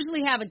 I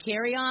usually have a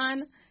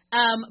carry-on.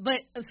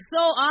 But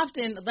so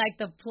often, like,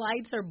 the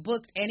flights are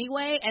booked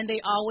anyway, and they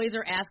always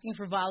are asking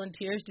for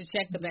volunteers to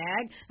check the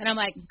bag. And I'm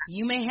like,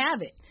 you may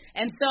have it.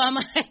 And so I'm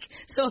like,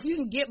 so if you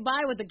can get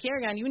by with the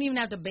carry-on, you don't even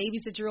have to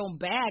babysit your own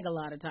bag a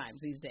lot of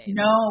times these days.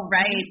 No,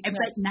 right.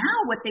 But now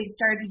what they've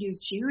started to do,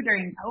 too,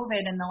 during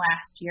COVID in the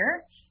last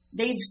year,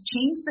 they've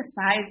changed the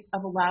size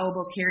of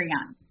allowable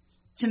carry-ons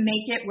to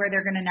make it where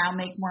they're going to now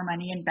make more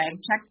money in bag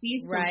check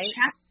fees. So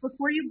check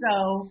before you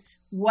go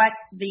what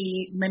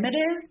the limit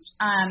is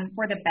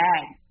for the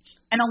bags.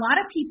 And a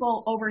lot of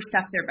people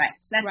overstuff their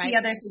bags. That's Right. the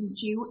other thing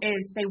too, is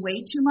they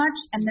weigh too much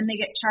and then they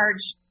get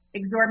charged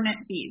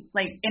exorbitant fees.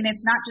 Like, and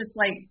it's not just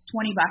like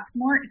 $20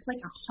 more, it's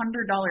like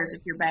 $100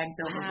 if your bag's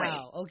overweight.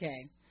 Wow.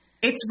 Okay.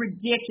 It's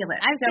ridiculous.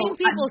 I've seen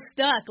people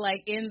stuck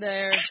like in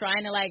there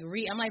trying to like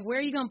I'm like, where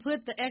are you gonna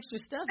put the extra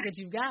stuff that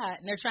you've got?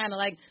 And they're trying to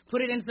like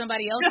put it in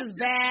somebody else's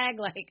bag,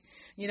 like,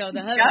 you know,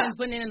 the husband's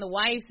putting it in the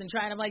wife's and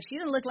trying to like, she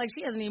doesn't look like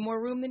she has any more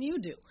room than you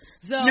do.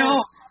 So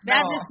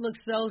that just looks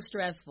so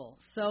stressful.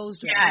 So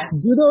stressful. Yeah.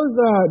 Do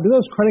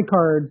those credit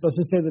cards, let's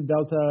just say the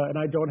Delta, and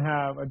I don't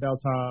have a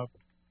Delta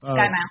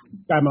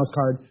SkyMiles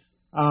card.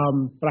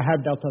 But I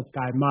have Delta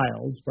Sky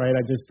Miles, right?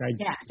 I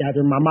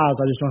gather my miles.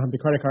 I just don't have the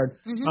credit card.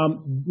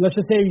 Mm-hmm. Let's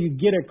just say you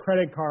get a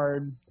credit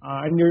card,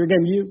 and you're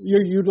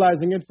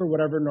utilizing it for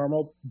whatever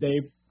normal day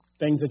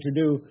things that you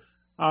do.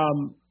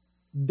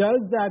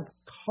 Does that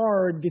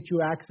card get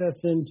you access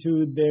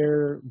into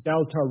their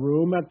Delta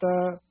room at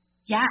the?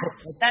 Yeah,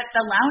 that's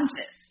the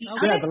lounges.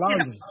 The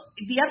lounges.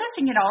 The other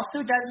thing it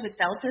also does with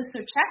Delta, so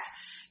check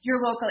your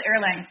local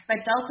airlines,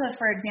 but Delta,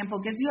 for example,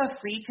 gives you a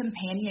free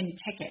companion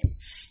ticket.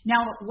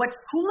 Now, what's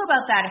cool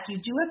about that, if you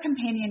do a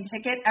companion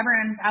ticket,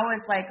 everyone's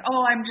always like,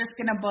 oh, I'm just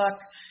going to book,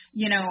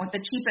 you know,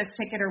 the cheapest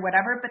ticket or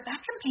whatever, but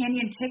that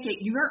companion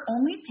ticket, you're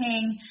only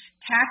paying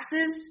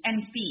taxes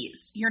and fees.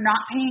 You're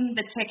not paying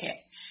the ticket.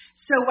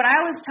 So what I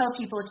always tell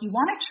people, if you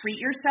want to treat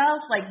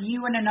yourself like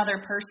you and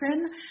another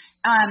person,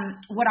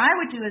 what I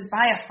would do is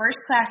buy a first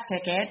class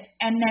ticket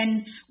and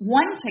then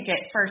one ticket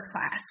first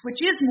class,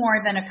 which is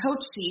more than a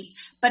coach seat,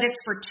 but it's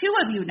for two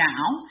of you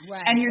now.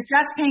 Right. And you're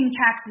just paying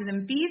taxes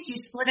and fees. You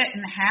split it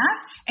in half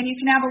and you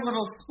can have a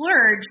little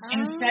splurge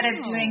instead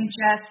of doing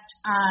just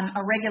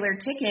a regular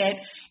ticket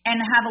and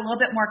have a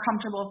little bit more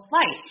comfortable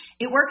flight.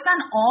 It works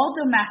on all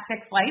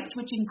domestic flights,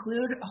 which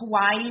include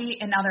Hawaii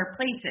and other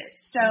places.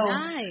 So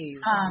nice.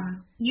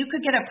 You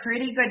could get a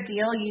pretty good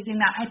deal using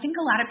that. I think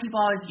a lot of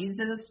people always use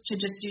this to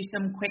just do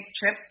some quick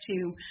trip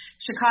to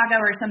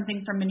Chicago or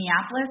something from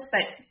Minneapolis,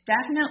 but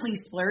definitely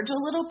splurge a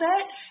little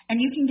bit,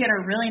 and you can get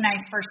a really nice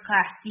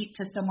first-class seat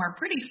to somewhere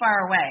pretty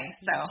far away.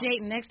 So,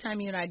 Jayden, next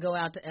time you and I go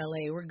out to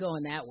L.A., we're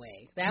going that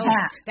way. That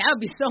would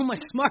be so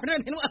much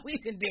smarter than what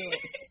we've been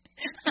doing.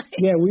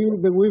 Yeah,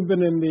 we've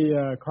been in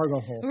the cargo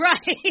hold.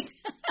 Right.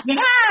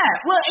 Yeah.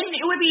 Well, and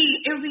it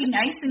would be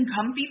nice and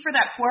comfy for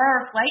that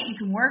 4-hour flight. You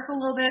can work a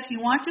little bit if you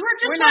want to, or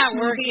just we're not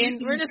working.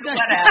 We're just gonna,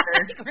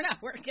 whatever. We're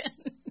not working.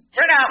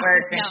 We're not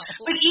working. No.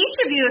 But each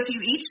of you, if you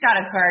each got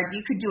a card,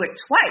 you could do it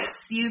twice.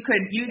 You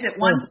could use it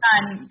once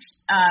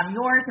on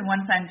yours and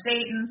once on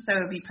Jayden, so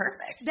it would be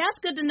perfect. That's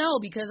good to know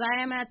because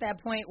I am at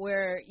that point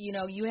where, you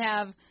know, you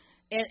have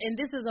 – and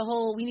this is a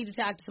whole – we need to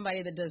talk to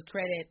somebody that does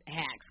credit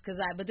hacks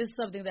but this is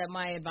something that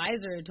my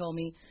advisor told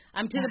me.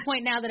 I'm to the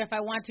point now that if I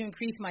want to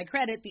increase my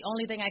credit, the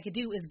only thing I could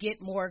do is get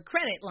more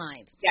credit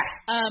lines.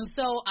 Yeah.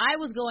 So I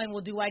was going,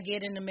 well, do I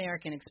get an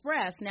American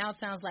Express? Now it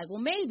sounds like, well,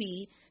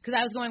 maybe because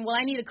I was going, well,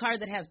 I need a card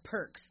that has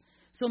perks.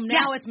 So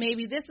now it's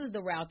maybe this is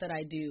the route that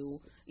I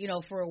do, you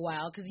know, for a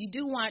while because you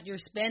do want your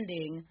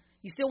spending –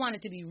 you still want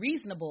it to be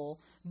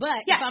reasonable, but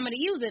if I'm going to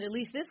use it, at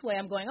least this way,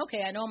 I'm going,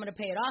 okay, I know I'm going to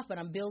pay it off, but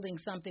I'm building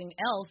something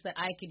else that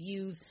I could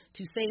use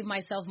to save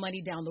myself money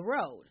down the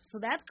road.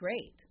 So that's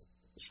great.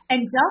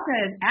 And Delta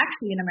is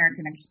actually an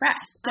American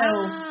Express. So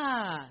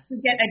you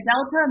get a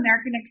Delta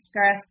American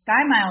Express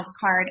SkyMiles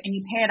card, and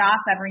you pay it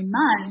off every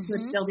month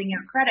with building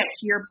your credit,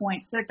 to your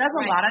point. So it does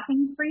a lot of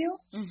things for you.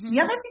 The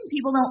other thing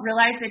people don't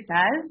realize it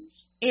does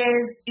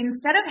is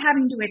instead of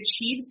having to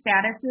achieve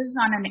statuses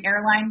on an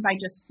airline by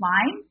just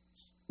flying,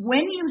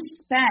 when you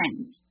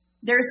spend,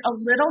 there's a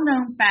little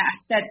known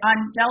fact that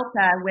on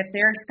Delta with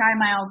their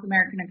SkyMiles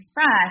American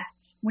Express,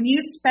 when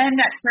you spend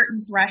at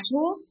certain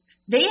thresholds,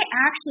 they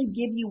actually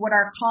give you what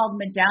are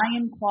called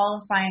medallion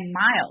qualifying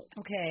miles.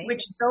 Okay. Which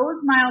those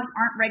miles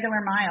aren't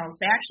regular miles.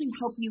 They actually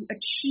help you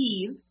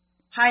achieve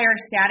higher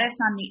status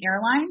on the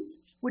airlines,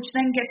 which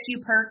then gets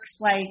you perks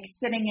like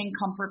sitting in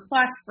Comfort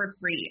Plus for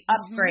free,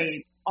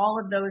 upgrades, all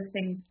of those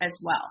things as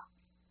well.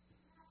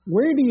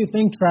 Where do you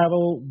think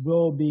travel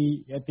will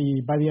be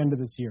by the end of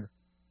this year?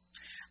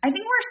 I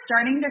think we're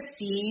starting to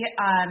see,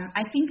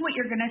 I think what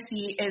you're going to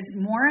see is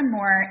more and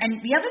more,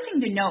 and the other thing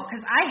to note,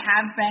 because I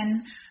have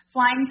been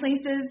flying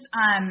places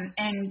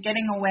and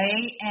getting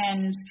away,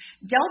 and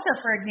Delta,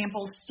 for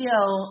example,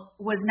 still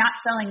was not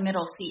selling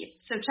middle seats.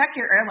 So check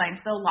your airlines.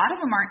 So a lot of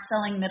them aren't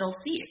selling middle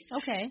seats.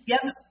 Okay.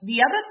 The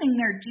other thing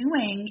they're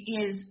doing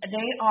is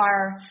they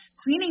are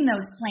cleaning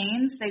those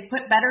planes. They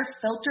put better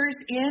filters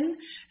in.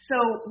 So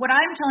what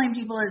I'm telling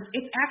people is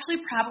it's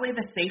actually probably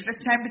the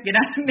safest time to get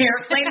on an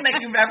airplane that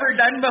you've ever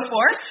done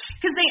before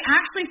because they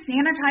actually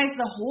sanitize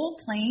the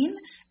whole plane.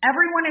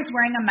 Everyone is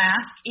wearing a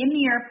mask in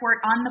the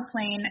airport on the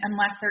plane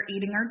unless they're they're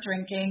eating or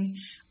drinking.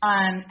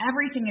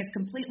 Everything is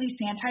completely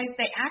sanitized.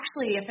 They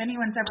actually, if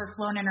anyone's ever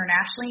flown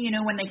internationally,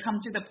 when they come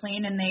through the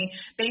plane and they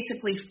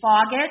basically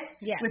fog it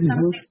with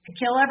something to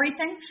kill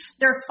everything,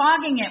 they're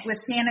fogging it with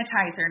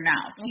sanitizer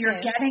now. So you're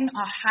getting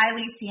a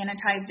highly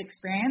sanitized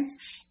experience,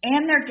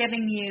 and they're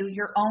giving you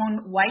your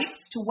own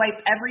wipes to wipe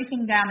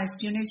everything down as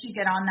soon as you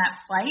get on that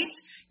flight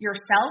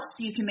yourself, so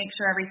you can make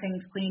sure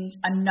everything's cleaned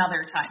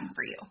another time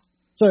for you.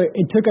 So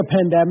it took a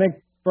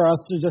pandemic for us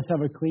to just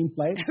have a clean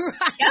plate?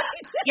 Right.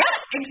 Yep,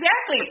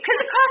 exactly. Because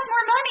it costs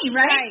more money,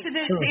 right?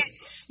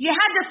 You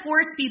had to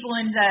force people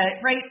into,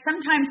 right?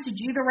 Sometimes to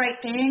do the right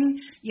thing,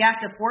 you have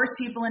to force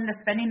people into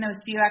spending those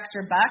few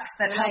extra bucks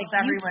that helps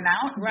everyone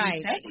out. And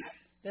be safe.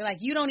 They're like,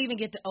 you don't even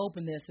get to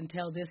open this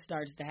until this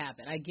starts to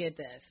happen. I get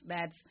this.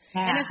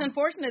 And it's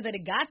unfortunate that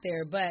it got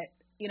there, but,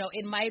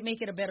 it might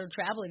make it a better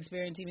travel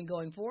experience even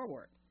going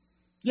forward.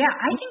 Yeah,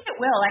 I think it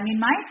will. I mean,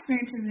 my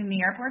experiences in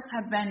the airports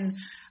have been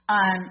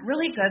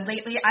really good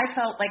lately. I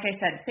felt, like I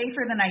said,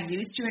 safer than I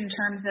used to in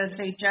terms of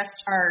they just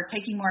are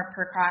taking more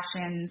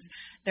precautions.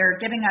 They're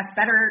giving us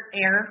better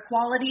air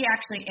quality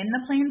actually in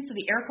the plane. So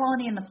the air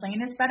quality in the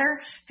plane is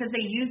better because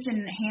they used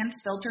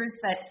enhanced filters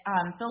that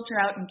filter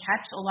out and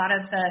catch a lot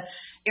of the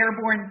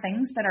airborne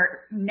things that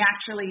are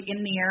naturally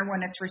in the air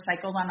when it's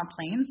recycled on a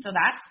plane. So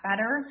that's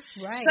better.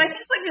 Right. So I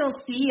think what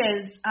you'll see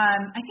is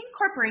I think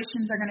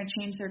corporations are going to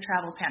change their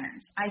travel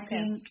patterns. I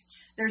think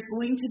there's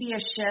going to be a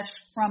shift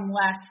from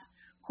less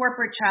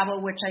corporate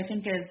travel, which I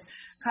think is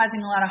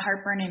causing a lot of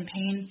heartburn and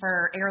pain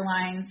for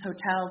airlines,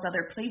 hotels,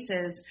 other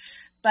places.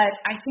 But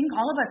I think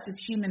all of us as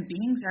human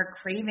beings are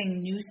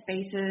craving new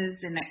spaces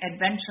and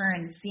adventure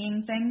and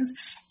seeing things.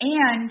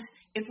 And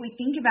if we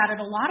think about it,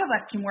 a lot of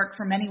us can work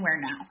from anywhere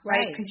now,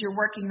 right? Because you're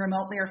working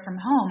remotely or from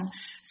home.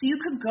 So you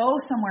could go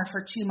somewhere for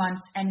 2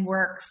 months and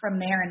work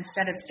from there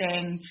instead of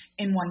staying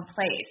in one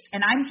place.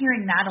 And I'm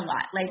hearing that a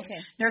lot.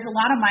 There's a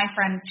lot of my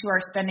friends who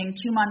are spending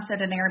 2 months at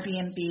an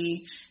Airbnb,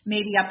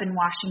 maybe up in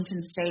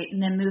Washington State,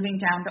 and then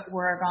moving down to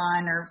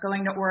Oregon or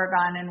going to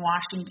Oregon and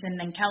Washington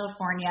and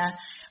California,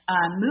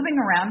 moving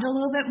around a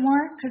little bit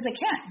more because they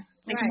can.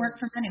 They can work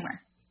from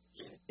anywhere.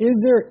 Is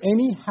there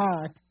any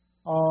hack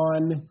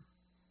on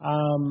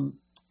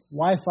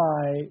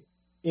Wi-Fi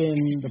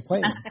in the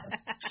plane?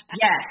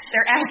 Yes,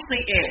 there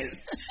actually is.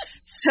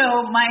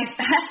 So my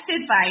best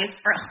advice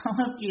for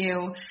all of you,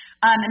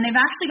 and they've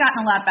actually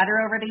gotten a lot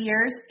better over the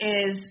years,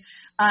 is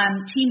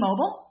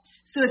T-Mobile.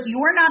 So if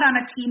you're not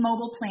on a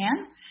T-Mobile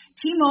plan,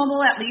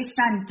 T-Mobile, at least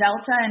on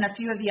Delta and a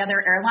few of the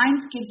other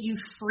airlines, gives you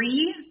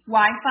free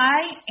Wi-Fi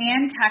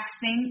and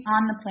texting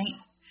on the plane.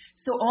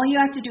 So all you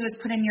have to do is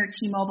put in your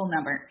T-Mobile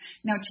number.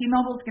 Now,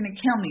 T-Mobile's going to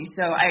kill me,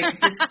 so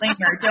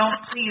disclaimer,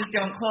 please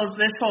don't close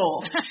this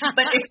hole.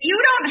 But if you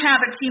don't have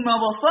a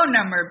T-Mobile phone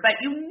number, but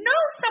you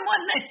know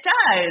someone that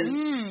does,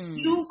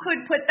 you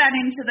could put that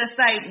into the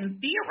site, and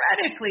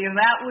theoretically,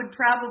 that would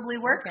probably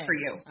work for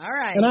you. All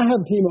right. And I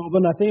have T-Mobile,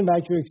 and I think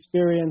back to your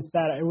experience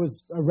that it was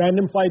a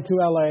random flight to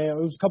LA.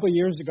 It was a couple of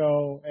years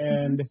ago,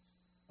 and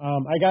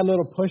I got a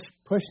little push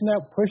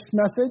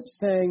message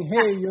saying,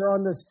 hey, you're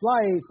on this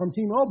flight from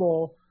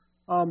T-Mobile.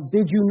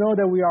 Did you know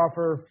that we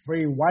offer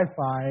free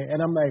Wi-Fi? And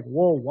I'm like,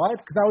 whoa, what?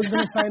 Because I was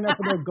going to sign up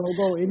for the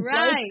GoGo in-flight.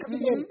 Right.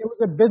 It was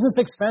a business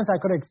expense. I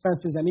could have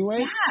expensed this anyway.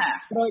 Yeah.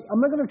 But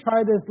I'm not going to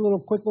try this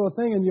quick little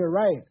thing. And you're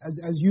right.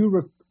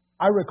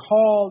 I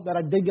recall that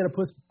I did get a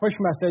push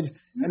message,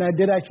 and I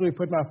did actually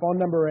put my phone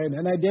number in.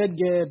 And I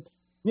did get,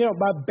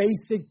 my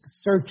basic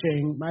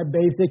searching, my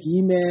basic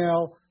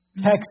email,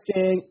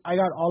 texting. I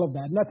got all of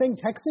that. And I think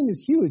texting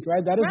is huge,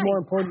 right? That is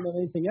more important than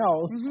anything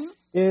else.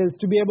 Is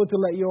to be able to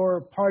let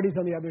your parties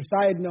on the other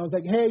side know. It's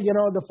like, hey,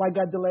 the flight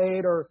got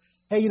delayed, or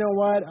hey, you know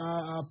what,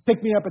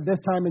 pick me up at this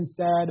time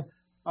instead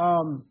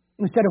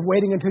of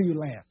waiting until you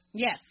land.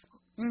 Yes.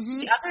 The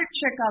other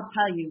trick I'll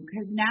tell you,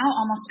 because now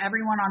almost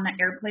everyone on the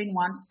airplane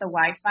wants the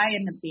Wi-Fi,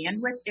 and the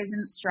bandwidth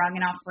isn't strong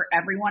enough for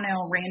everyone.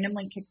 It'll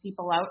randomly kick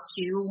people out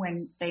too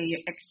when they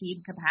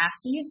exceed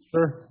capacity.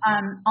 Sure.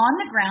 On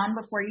the ground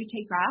before you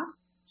take off,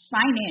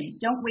 sign in.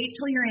 Don't wait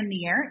till you're in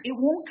the air. It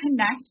won't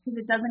connect because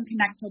it doesn't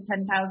connect till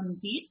 10,000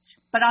 feet.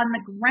 But on the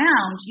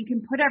ground, you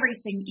can put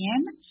everything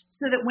in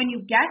so that when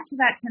you get to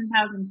that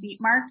 10,000 feet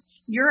mark,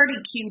 you're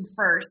already queued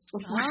first.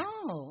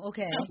 Oh,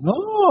 okay.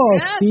 Oh,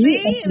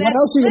 see? What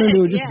else are you going to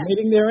do? Just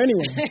waiting there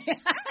anyway.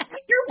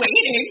 You're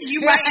waiting.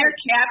 You're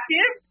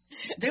captive.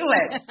 Do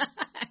it.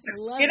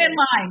 Get in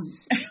line.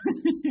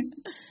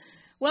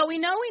 Well, we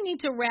know we need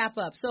to wrap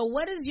up. So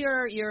what is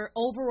your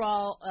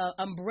overall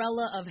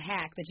umbrella of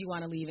hack that you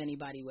want to leave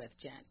anybody with,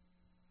 Jen?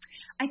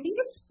 I think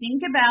it's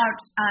think about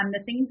the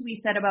things we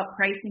said about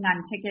pricing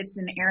on tickets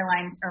and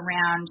airlines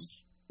around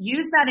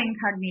use that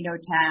incognito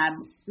tab,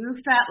 spoof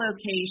that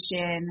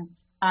location,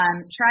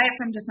 try it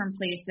from different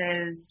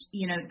places.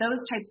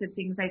 Those types of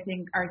things I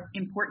think are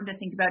important to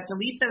think about.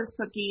 Delete those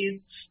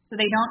cookies so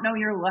they don't know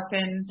you're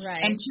looking,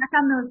 and check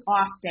on those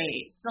off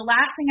days. The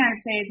last thing I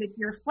would say is if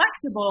you're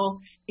flexible,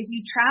 if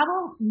you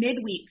travel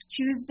midweek,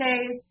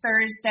 Tuesdays,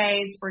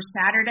 Thursdays, or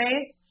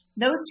Saturdays,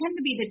 those tend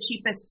to be the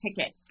cheapest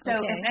tickets. So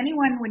if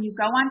anyone, when you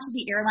go onto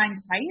the airline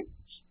site,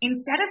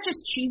 instead of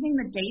just choosing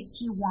the dates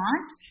you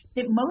want,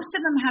 that most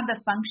of them have the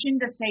function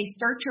to say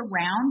search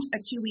around a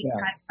 2-week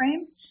time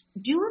frame.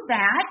 Do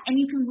that, and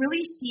you can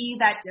really see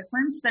that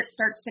difference that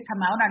starts to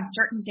come out on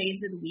certain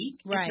days of the week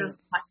if you're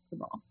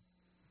flexible.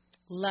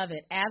 Love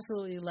it.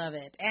 Absolutely love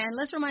it. And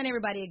let's remind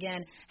everybody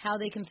again how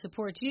they can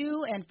support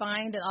you and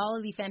find all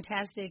of the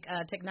fantastic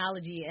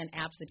technology and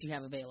apps that you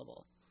have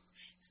available.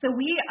 So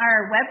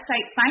our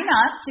website, sign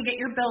up to get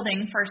your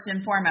building first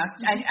and foremost.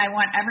 I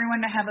want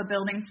everyone to have a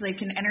building so they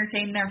can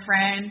entertain their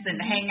friends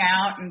and hang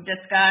out and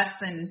discuss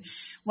and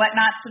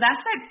whatnot. So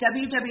that's at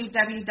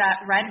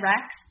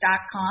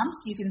www.redrex.com.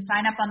 So you can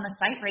sign up on the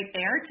site right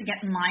there to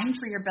get in line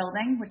for your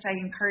building, which I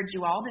encourage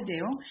you all to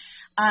do.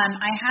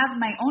 I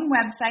have my own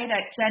website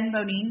at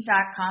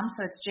jenbonine.com.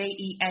 So it's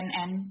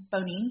JENN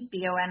Bonine,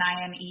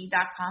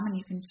 BONINE.com, and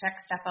you can check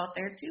stuff out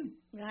there too.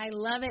 I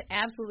love it.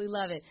 Absolutely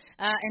love it.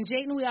 And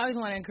Jayden, we always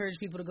want to encourage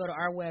people to go to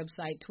our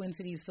website,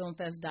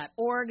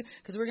 TwinCitiesFilmFest.org,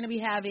 because we're going to be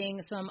having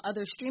some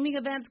other streaming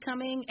events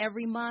coming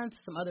every month,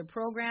 some other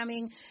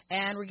programming,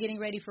 and we're getting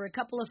ready for a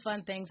couple of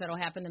fun things that will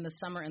happen in the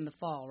summer and the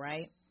fall,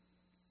 right?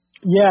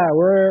 Yeah,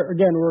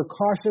 we're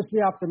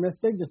cautiously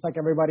optimistic, just like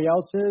everybody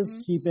else is,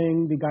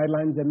 keeping the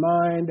guidelines in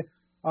mind.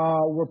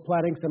 We're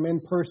planning some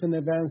in-person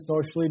events,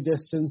 socially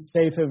distanced,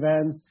 safe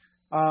events.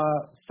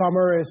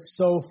 Summer is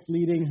so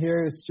fleeting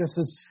here. It's just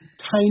this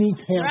tiny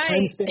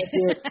time span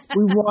here.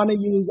 We want to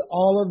use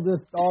all of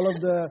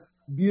the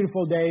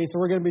beautiful days. So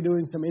we're going to be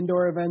doing some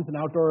indoor events and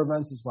outdoor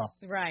events as well.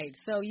 Right.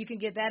 So you can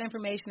get that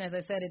information, as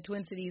I said, at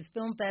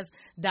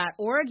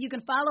TwinCitiesFilmFest.org. You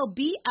can follow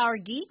Be Our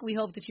Geek. We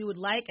hope that you would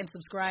like and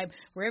subscribe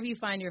wherever you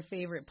find your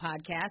favorite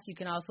podcast. You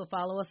can also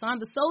follow us on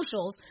the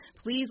socials.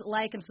 Please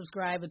like and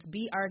subscribe. It's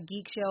Be Our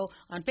Geek Show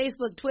on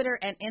Facebook, Twitter,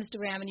 and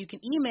Instagram. And you can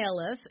email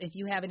us if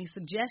you have any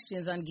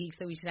suggestions on geeks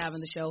that we should have on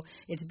the show.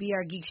 It's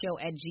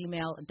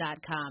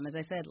beourgeekshow@gmail.com. As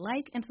I said,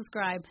 like and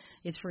subscribe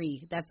is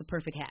free. That's the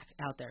perfect hack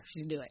out there.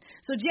 You should do it.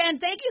 So, Jen,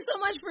 thank you so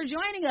much for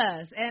joining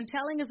us and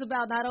telling us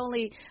about not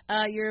only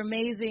your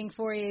amazing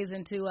forays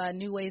into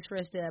new ways for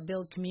us to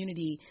build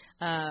community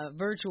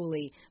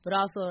virtually, but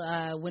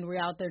also when we're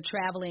out there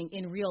traveling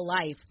in real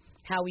life,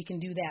 how we can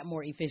do that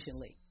more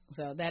efficiently.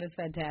 So that is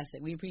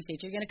fantastic. We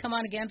appreciate you. You're going to come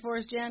on again for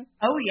us, Jen?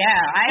 Oh,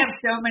 yeah. I have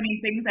so many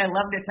things I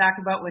love to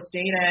talk about with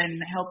data and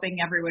helping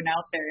everyone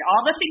out there. All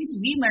the things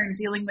we learned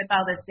dealing with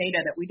all this data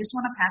that we just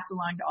want to pass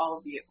along to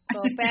all of you.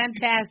 Well,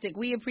 fantastic.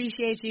 We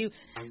appreciate you.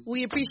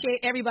 We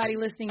appreciate everybody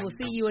listening. We'll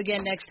see you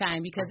again next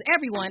time because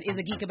everyone is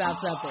a geek about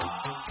something.